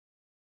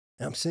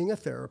 And I'm seeing a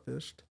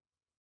therapist,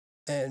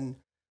 and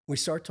we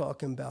start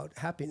talking about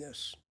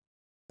happiness.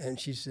 And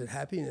she said,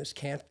 happiness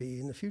can't be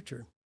in the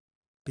future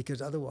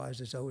because otherwise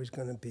it's always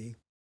going to be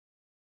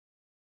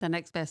the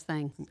next best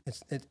thing.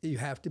 You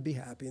have to be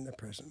happy in the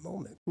present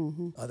moment.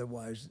 Mm-hmm.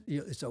 Otherwise,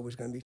 it's always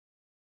going to be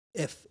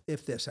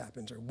if this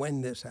happens or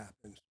when this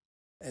happens.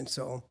 And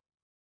so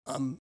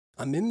I'm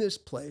I'm in this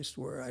place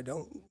where I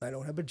don't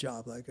have a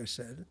job, like I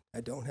said.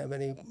 I don't have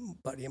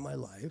anybody in my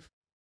life.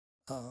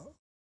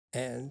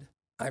 And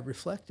I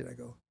reflected. I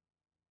go,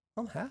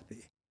 I'm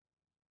happy.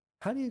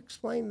 How do you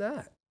explain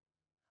that?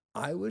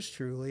 I was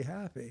truly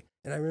happy.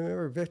 And I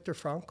remember Viktor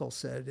Frankl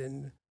said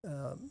in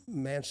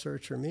Man's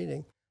Search for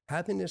Meaning,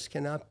 happiness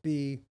cannot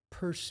be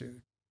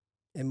pursued.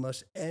 It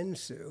must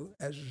ensue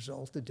as a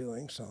result of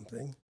doing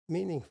something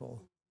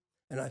meaningful.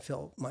 And I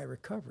felt my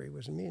recovery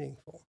was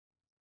meaningful.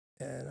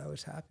 And I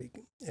was happy.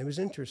 It was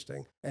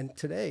interesting. And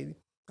today,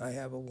 I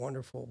have a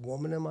wonderful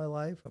woman in my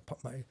life.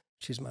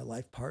 She's my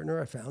life partner.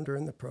 I found her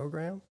in the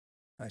program.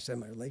 I said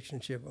my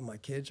relationship with my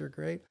kids are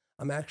great.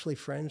 I'm actually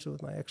friends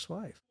with my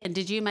ex-wife. And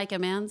did you make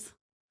amends?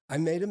 I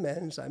made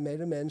amends. I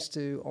made amends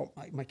to all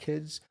my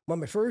kids. Well,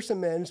 my first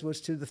amends was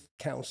to the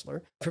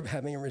counselor for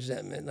having a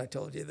resentment, and I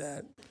told you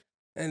that.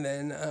 And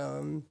then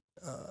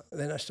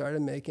I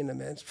started making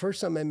amends.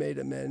 First time I made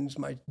amends,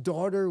 my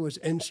daughter was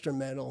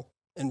instrumental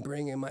in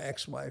bringing my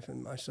ex-wife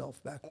and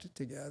myself back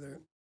together.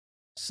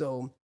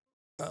 So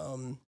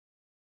I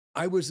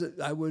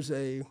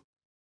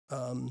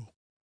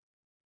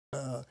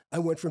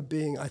went from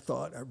being, I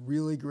thought, a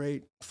really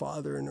great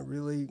father and a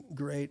really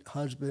great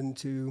husband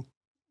to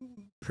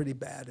pretty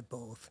bad at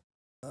both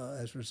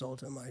as a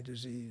result of my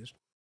disease.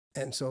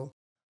 And so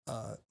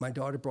my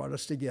daughter brought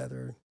us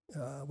together.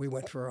 We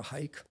went for a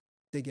hike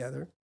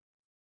together,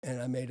 and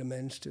I made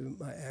amends to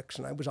my ex,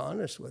 and I was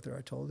honest with her.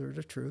 I told her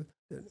the truth.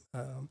 That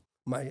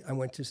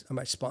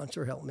my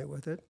sponsor helped me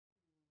with it.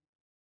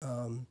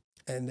 And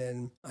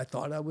then I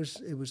thought it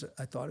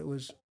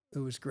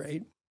was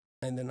great.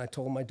 And then I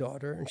told my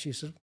daughter, and she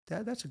said,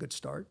 "Dad, that's a good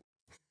start."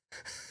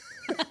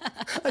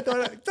 I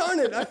thought, darn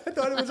it, I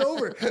thought it was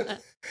over.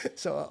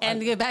 So and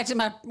to get back to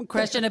my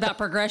question about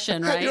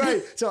progression, right?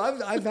 Right. So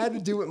I've had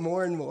to do it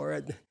more and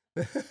more,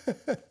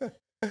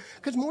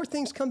 because more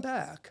things come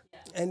back.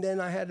 And then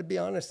I had to be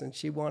honest, and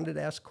she wanted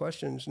to ask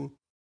questions, and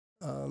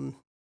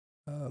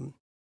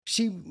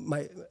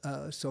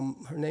so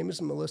her name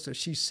is Melissa.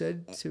 She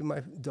said to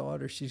my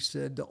daughter, she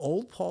said, "The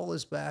old Paul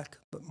is back,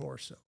 but more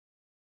so."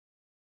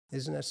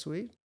 Isn't that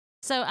sweet?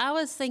 So I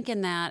was thinking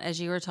that as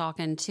you were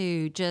talking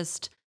too,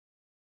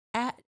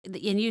 and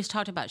you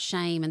talked about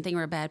shame and thinking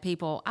we're bad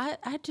people.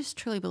 I just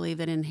truly believe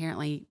that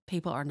inherently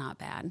people are not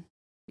bad,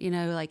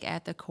 like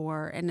at the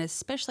core, and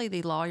especially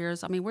the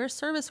lawyers. I mean, we're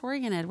service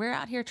oriented. We're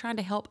out here trying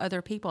to help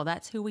other people.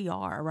 That's who we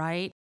are,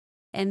 right?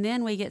 And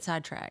then we get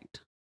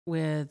sidetracked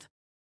with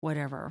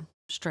whatever,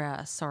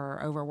 stress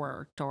or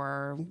overworked,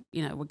 or,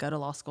 we go to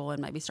law school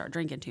and maybe start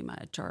drinking too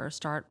much or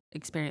start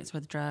experience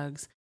with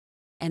drugs.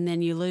 And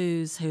then you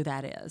lose who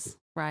that is,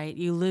 right?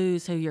 You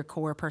lose who your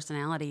core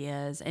personality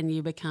is, and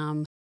you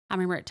become, I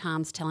remember at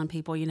times telling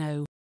people,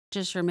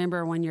 just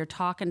remember when you're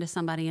talking to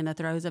somebody in the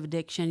throes of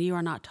addiction, you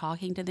are not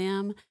talking to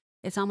them.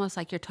 It's almost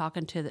like you're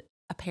talking to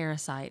a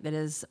parasite that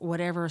is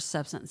whatever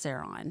substance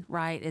they're on,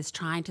 right? Is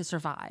trying to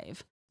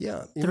survive.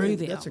 Yeah, through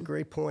them. That's a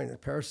great point. A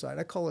parasite.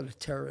 I call it a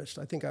terrorist.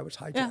 I think I was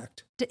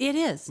hijacked. Yeah, it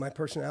is. My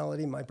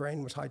personality, my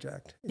brain was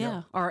hijacked.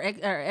 Yeah, or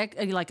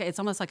like it's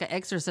almost like an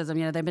exorcism.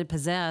 They've been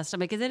possessed.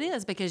 Because it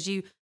is, because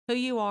who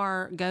you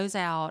are goes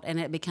out, and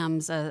it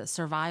becomes a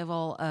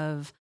survival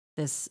of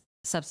this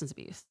substance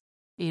abuse.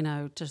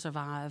 To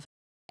survive,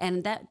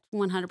 and that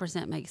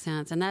 100% makes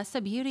sense. And that's the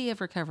beauty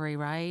of recovery,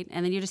 right?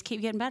 And then you just keep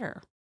getting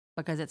better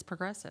because it's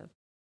progressive.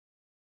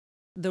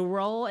 The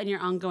role in your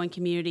ongoing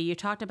community, you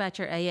talked about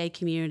your AA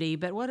community,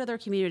 but what other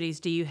communities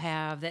do you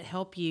have that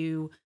help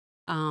you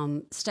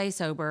stay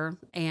sober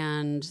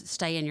and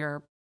stay in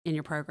your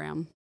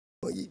program?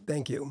 Well,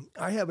 thank you.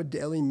 I have a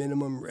daily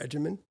minimum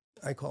regimen.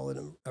 I call it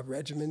a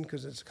regimen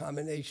because it's a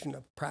combination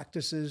of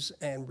practices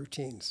and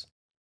routines.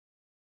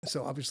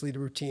 So obviously the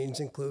routines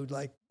include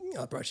like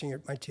brushing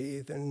my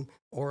teeth and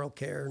oral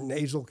care,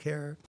 nasal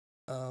care,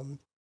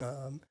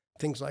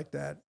 things like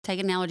that.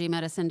 Taking allergy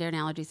medicine during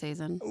allergy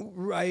season.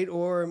 Right.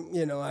 Or,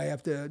 I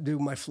have to do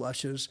my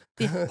flushes.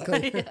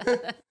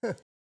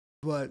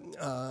 But,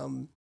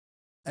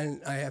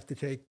 and I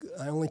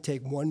only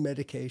take one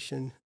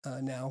medication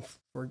now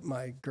for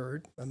my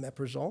GERD,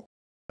 omeprazole,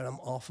 but I'm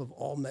off of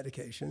all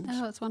medications.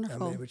 Oh, that's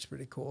wonderful. I mean, it's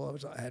pretty cool.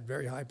 I had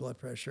very high blood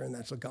pressure, and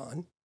that's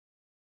gone.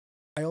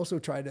 I also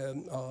try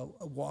to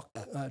walk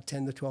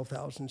 10 to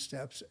 12,000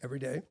 steps every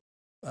day,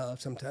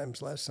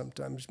 sometimes less,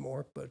 sometimes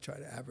more, but try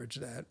to average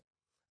that.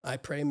 I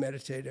pray and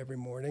meditate every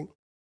morning.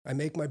 I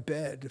make my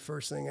bed the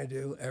first thing I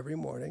do every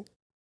morning,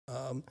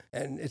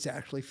 and it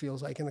actually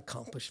feels like an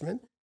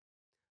accomplishment.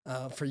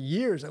 For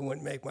years, I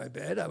wouldn't make my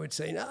bed. I would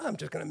say, I'm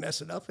just going to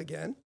mess it up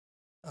again.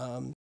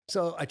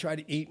 So I try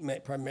to eat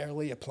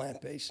primarily a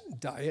plant-based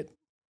diet.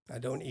 I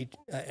don't eat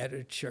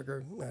added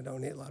sugar. I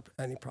don't eat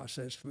any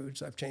processed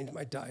foods. I've changed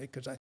my diet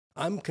because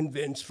I'm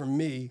convinced, for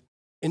me,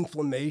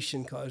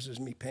 inflammation causes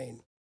me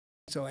pain.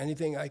 So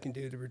anything I can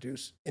do to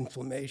reduce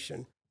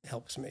inflammation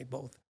helps me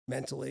both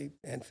mentally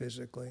and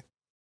physically.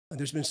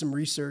 There's been some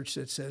research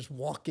that says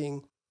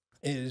walking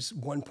is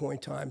 1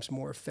 times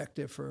more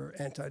effective for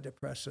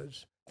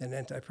antidepressants than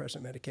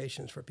antidepressant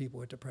medications for people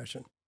with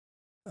depression.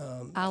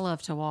 I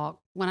love to walk.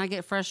 When I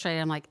get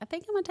frustrated, I'm like, I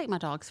think I'm going to take my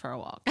dogs for a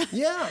walk.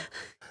 Yeah.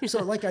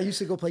 So like I used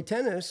to go play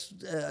tennis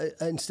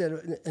and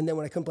then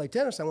when I come play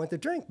tennis, I went to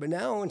drink. But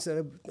now instead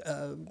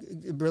of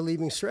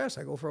relieving stress,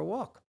 I go for a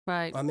walk.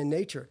 Right. I'm in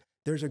nature.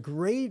 There's a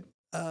great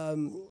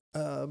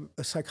a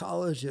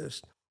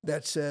psychologist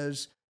that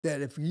says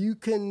that if you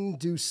can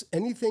do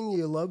anything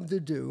you love to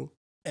do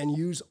and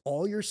use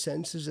all your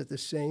senses at the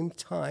same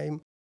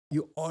time,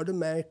 you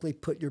automatically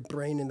put your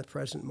brain in the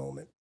present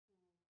moment.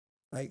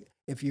 Like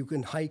if you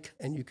can hike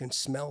and you can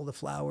smell the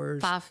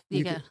flowers.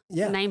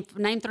 Name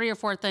 3 or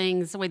 4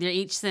 things with your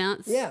each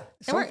sense. Yeah,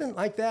 something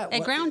like that.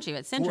 It grounds you.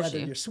 It centers you. Whether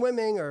you're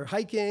swimming or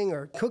hiking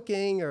or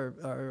cooking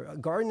or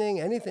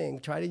gardening, anything,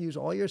 try to use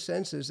all your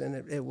senses and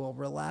it will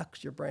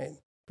relax your brain.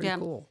 Pretty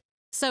cool.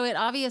 So it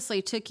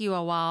obviously took you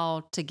a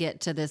while to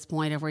get to this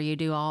point of where you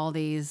do all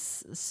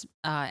these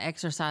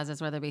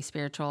exercises, whether it be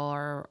spiritual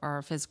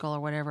or physical or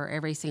whatever,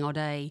 every single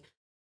day.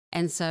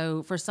 And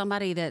so for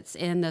somebody that's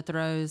in the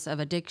throes of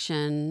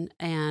addiction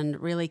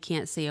and really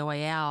can't see a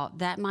way out,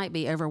 that might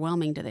be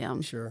overwhelming to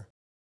them. Sure.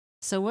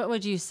 So what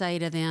would you say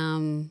to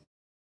them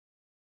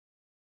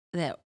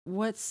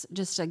what's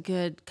just a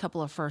good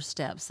couple of first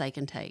steps they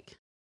can take?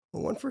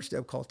 Well, one first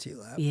step, call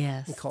TLAP.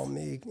 Yes. And call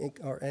me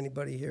or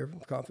anybody here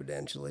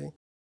confidentially.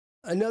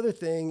 Another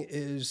thing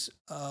is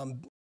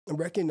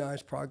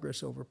recognize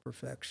progress over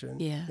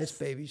perfection. Yes. It's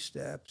baby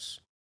steps.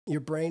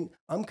 Your brain,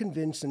 I'm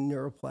convinced in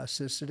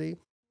neuroplasticity.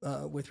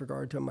 With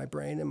regard to my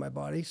brain and my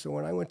body. So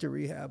when I went to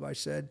rehab, I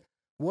said,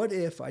 what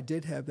if I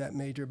did have that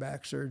major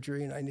back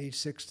surgery and I need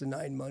 6 to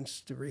 9 months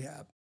to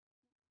rehab?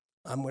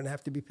 I'm going to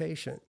have to be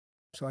patient.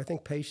 So I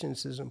think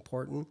patience is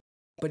important.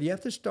 But you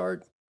have to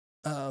start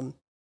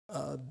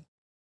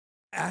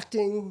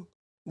acting.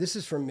 This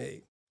is for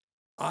me.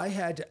 I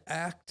had to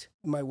act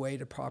my way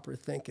to proper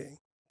thinking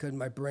because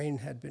my brain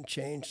had been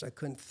changed. I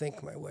couldn't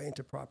think my way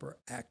into proper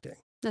acting.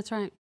 That's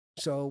right.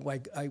 So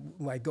like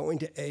going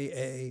to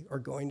AA or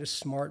going to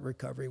SMART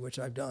recovery, which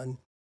I've done.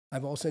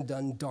 I've also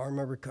done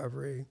Dharma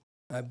recovery.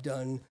 I've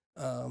done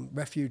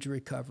refuge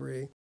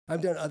recovery.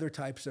 I've done other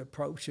types of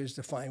approaches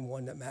to find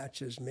one that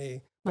matches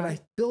me. But I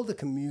build a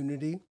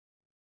community,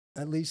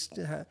 at least,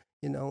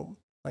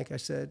 like I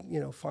said,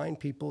 find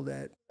people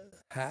that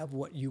have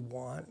what you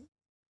want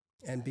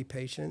and be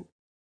patient.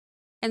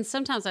 And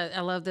sometimes I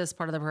love this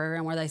part of the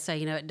program where they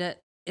say,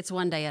 it's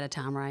one day at a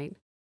time, right?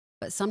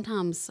 But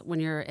sometimes when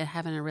you're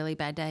having a really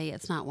bad day,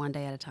 it's not one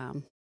day at a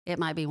time. It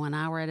might be 1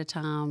 hour at a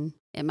time.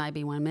 It might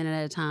be 1 minute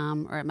at a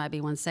time, or it might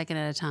be 1 second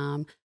at a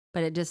time.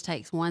 But it just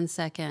takes 1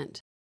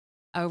 second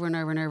over and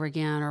over and over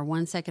again, or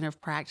 1 second of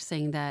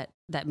practicing that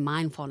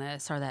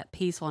mindfulness or that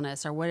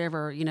peacefulness or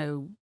whatever,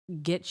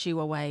 gets you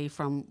away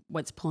from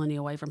what's pulling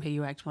you away from who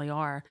you actually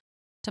are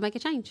to make a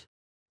change.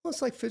 Well,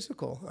 it's like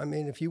physical. I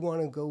mean, if you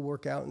want to go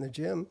work out in the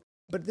gym,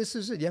 but this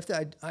is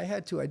it. I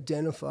had to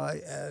identify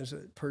as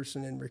a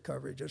person in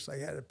recovery, just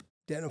like I had to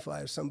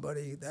identify as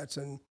somebody that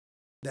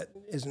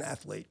is an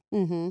athlete.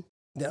 Mm-hmm.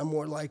 Then I'm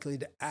more likely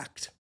to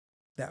act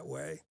that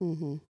way.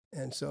 Mm-hmm.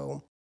 And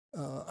so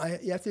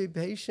you have to be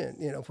patient.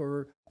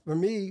 For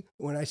me,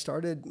 when I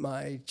started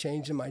my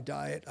change in my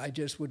diet, I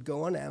just would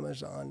go on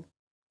Amazon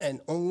and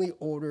only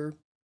order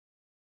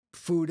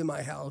food in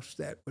my house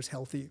that was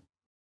healthy.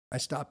 I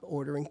stopped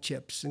ordering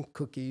chips and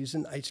cookies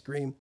and ice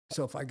cream.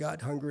 So if I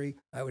got hungry,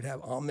 I would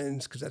have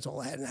almonds because that's all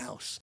I had in the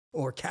house,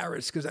 or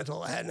carrots because that's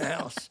all I had in the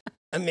house.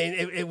 I mean,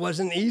 it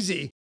wasn't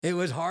easy. It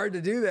was hard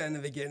to do that in the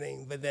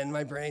beginning, but then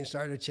my brain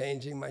started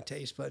changing. My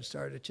taste buds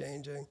started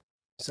changing.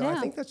 So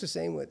I think that's the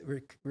same with,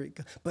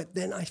 but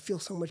then I feel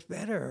so much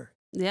better.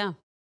 Yeah.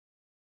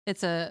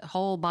 It's a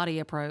whole body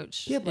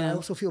approach. Yeah, but I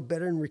also feel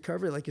better in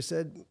recovery. Like you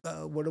said,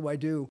 what do I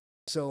do?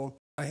 So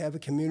I have a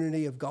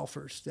community of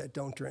golfers that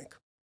don't drink.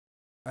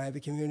 I have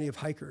a community of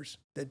hikers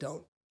that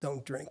don't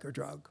drink or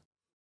drug.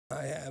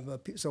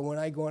 So when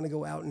I want to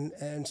go out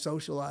and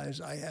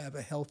socialize, I have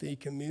a healthy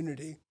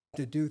community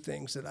to do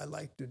things that I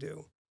like to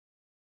do.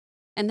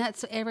 And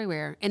that's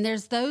everywhere. And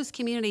there's those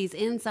communities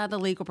inside the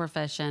legal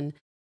profession,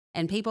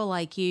 and people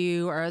like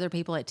you or other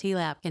people at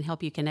TLAP can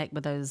help you connect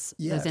with those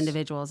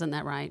individuals. Isn't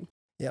that right?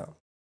 Yeah.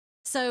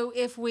 So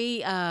if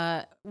we've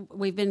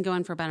been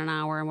going for about an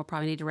hour and we'll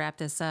probably need to wrap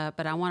this up,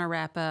 but I want to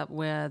wrap up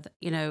with,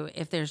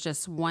 if there's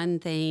just one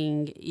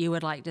thing you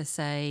would like to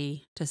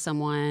say to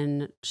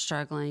someone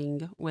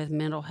struggling with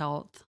mental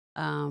health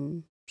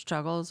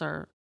struggles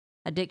or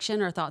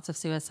addiction or thoughts of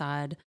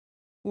suicide,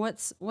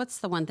 what's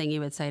the one thing you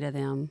would say to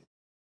them?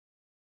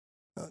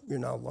 You're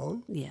not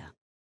alone. Yeah.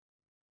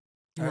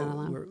 You're not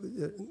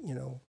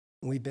alone.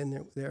 We've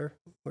been there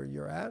where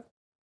you're at,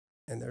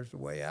 and there's a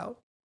way out,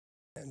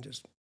 and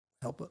just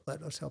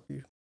let us help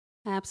you.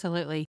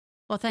 Absolutely.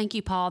 Well, thank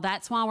you, Paul.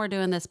 That's why we're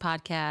doing this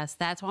podcast.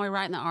 That's why we're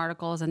writing the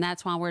articles. And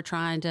that's why we're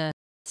trying to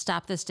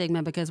stop the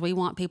stigma, because we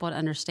want people to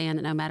understand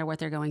that no matter what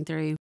they're going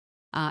through,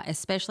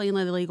 especially in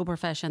the legal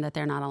profession, that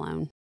they're not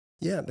alone.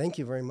 Yeah. Thank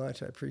you very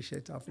much. I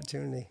appreciate the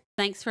opportunity.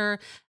 Thanks for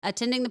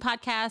attending the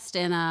podcast,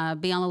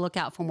 and be on the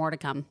lookout for more to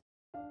come.